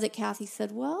I love that Kathy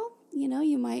said, well,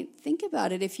 you might think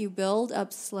about it if you build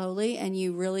up slowly and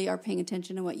you really are paying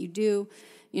attention to what you do.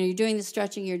 You're doing the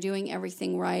stretching, you're doing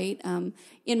everything right.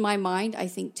 In my mind, I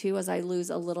think, too, as I lose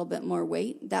a little bit more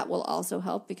weight, that will also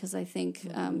help because I think,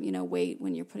 weight,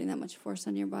 when you're putting that much force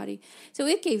on your body. So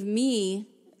it gave me,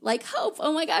 hope.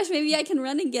 Oh, my gosh, maybe I can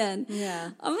run again.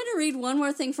 Yeah. I'm going to read one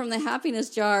more thing from the happiness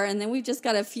jar, and then we've just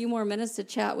got a few more minutes to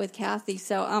chat with Kathy.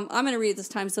 So I'm going to read it this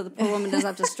time so the poor woman doesn't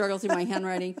have to struggle through my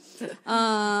handwriting.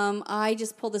 I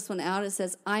just pulled this one out. It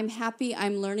says, I'm happy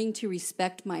I'm learning to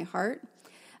respect my heart.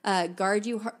 Guard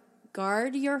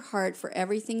your heart, for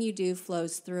everything you do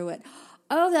flows through it.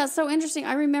 Oh, that's so interesting.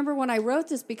 I remember when I wrote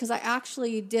this because I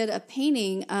actually did a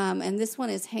painting, and this one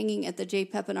is hanging at the J.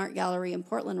 Pepin Art Gallery in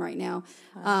Portland right now.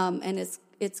 And it's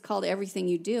it's called Everything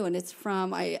You Do, and it's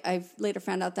from, I've later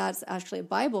found out that's actually a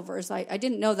Bible verse. I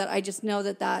didn't know that. I just know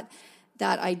that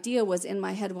idea was in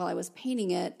my head while I was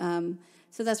painting it.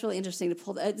 So that's really interesting to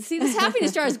pull that. See, this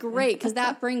happiness jar is great because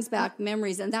that brings back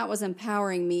memories, and that was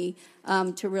empowering me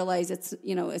to realize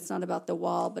it's not about the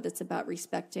wall, but it's about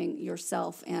respecting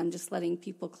yourself and just letting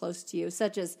people close to you,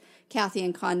 such as Kathy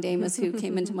and Damas, who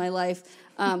came into my life,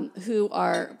 who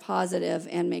are positive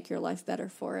and make your life better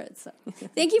for it. So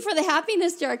thank you for the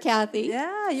happiness jar, Kathy.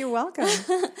 Yeah, you're welcome.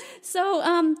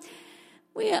 So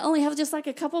we only have just like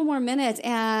a couple more minutes,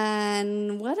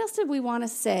 and what else did we want to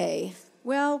say?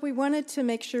 Well, we wanted to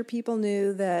make sure people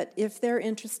knew that if they're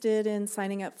interested in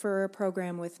signing up for a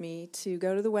program with me, to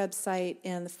go to the website,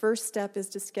 and the first step is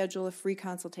to schedule a free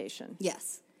consultation.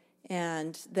 Yes.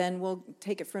 And then we'll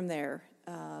take it from there.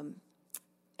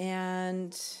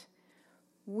 And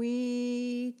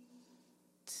we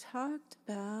talked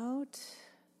about...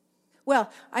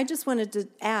 Well, I just wanted to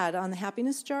add on the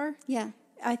happiness jar. Yeah.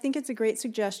 I think it's a great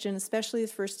suggestion, especially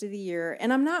the first of the year.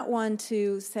 And I'm not one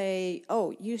to say,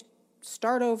 oh, you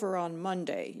start over on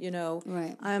Monday,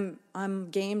 Right. I'm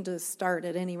game to start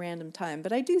at any random time,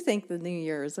 but I do think the new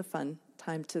year is a fun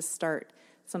time to start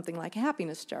something like a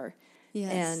happiness jar.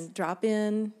 Yes. And drop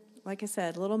in, like I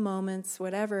said, little moments,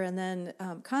 whatever. And then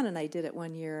Con and I did it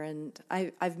one year, and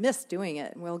I've missed doing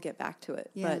it, and we'll get back to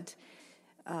it. Yeah.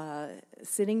 But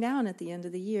sitting down at the end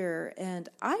of the year, and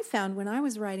I found when I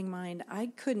was writing mine,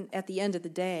 I couldn't, at the end of the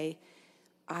day,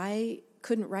 I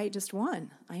couldn't write just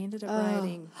one. I ended up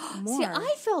writing more. See,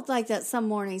 I felt like that some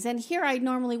mornings, and here I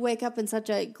normally wake up in such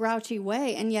a grouchy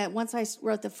way, and yet once I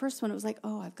wrote the first one, it was like,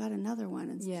 oh, I've got another one.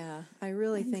 And yeah, I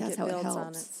really think that's it how it builds on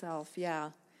helps. itself.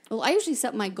 Yeah. Well, I usually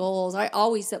set my goals. I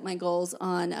always set my goals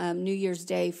on New Year's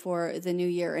Day for the new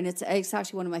year. And it's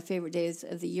actually one of my favorite days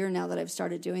of the year now that I've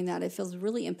started doing that. It feels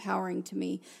really empowering to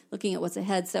me looking at what's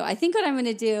ahead. So I think what I'm going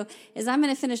to do is I'm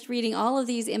going to finish reading all of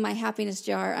these in my happiness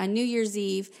jar on New Year's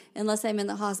Eve, unless I'm in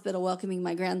the hospital welcoming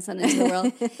my grandson into the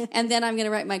world. And then I'm going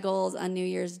to write my goals on New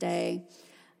Year's Day.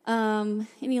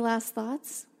 Any last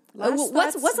thoughts?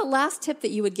 What's the last tip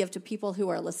that you would give to people who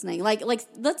are listening? Like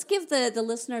let's give the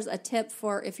listeners a tip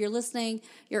for if you're listening,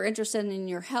 you're interested in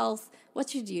your health, what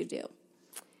should you do?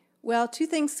 Well, two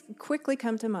things quickly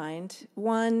come to mind.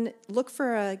 One, look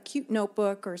for a cute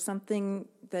notebook or something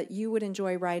that you would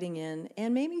enjoy writing in,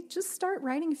 and maybe just start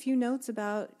writing a few notes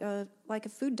about like a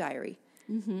food diary.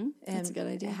 Mm-hmm. That's a good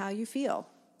idea. How you feel.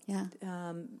 Yeah.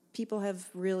 People have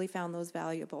really found those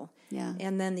valuable. Yeah.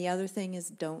 And then the other thing is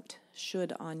don't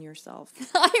should on yourself.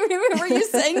 I remember you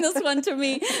saying this one to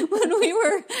me when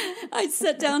I'd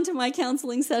sit down to my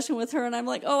counseling session with her, and I'm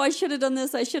like, oh, I should have done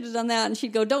this, I should have done that. And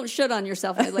she'd go, don't should on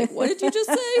yourself. And I was like, what did you just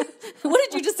say? What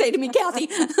did you just say to me, Kathy?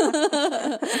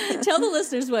 Tell the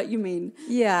listeners what you mean.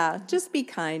 Yeah, just be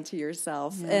kind to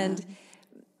yourself. Yeah. And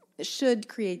should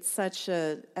create such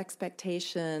a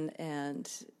expectation and,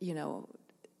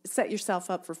 set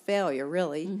yourself up for failure,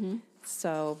 really. Mm-hmm.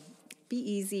 So be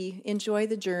easy, enjoy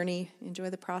the journey, enjoy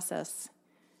the process,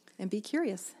 and be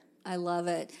curious. I love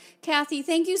it. Kathy,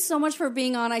 thank you so much for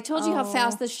being on. I told you how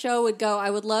fast this show would go.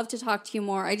 I would love to talk to you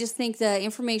more. I just think the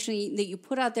information that you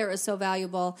put out there is so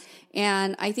valuable,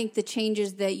 and I think the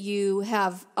changes that you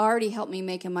have already helped me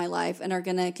make in my life and are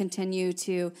going to continue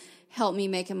to help me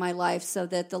make in my life, so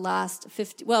that the last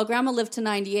 50, well, Grandma lived to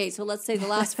 98, so let's say the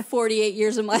last 48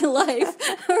 years of my life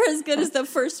are as good as the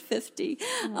first 50.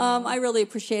 I really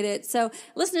appreciate it. So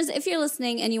listeners, if you're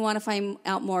listening and you want to find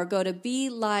out more, go to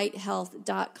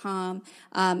BeLightHealth.com,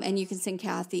 and you can send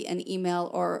Kathy an email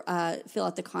or fill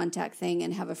out the contact thing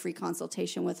and have a free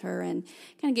consultation with her and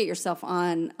kind of get yourself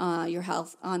on your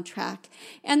health on track.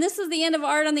 And this is the end of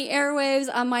Art on the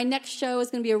Airwaves. My next show is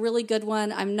going to be a really good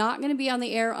one. I'm not going to be on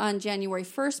the air on January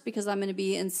 1st because I'm going to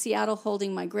be in Seattle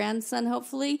holding my grandson,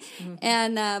 hopefully. Mm-hmm.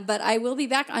 And but I will be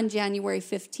back on January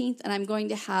 15th, and I'm going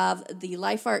to have the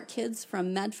Life Art kids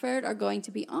from Medford are going to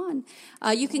be on.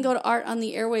 You can go to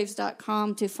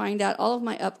artontheairwaves.com to find out all of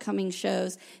my upcoming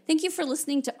shows. Thank you for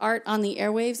listening to Art on the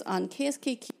Airwaves on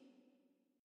KSKQ.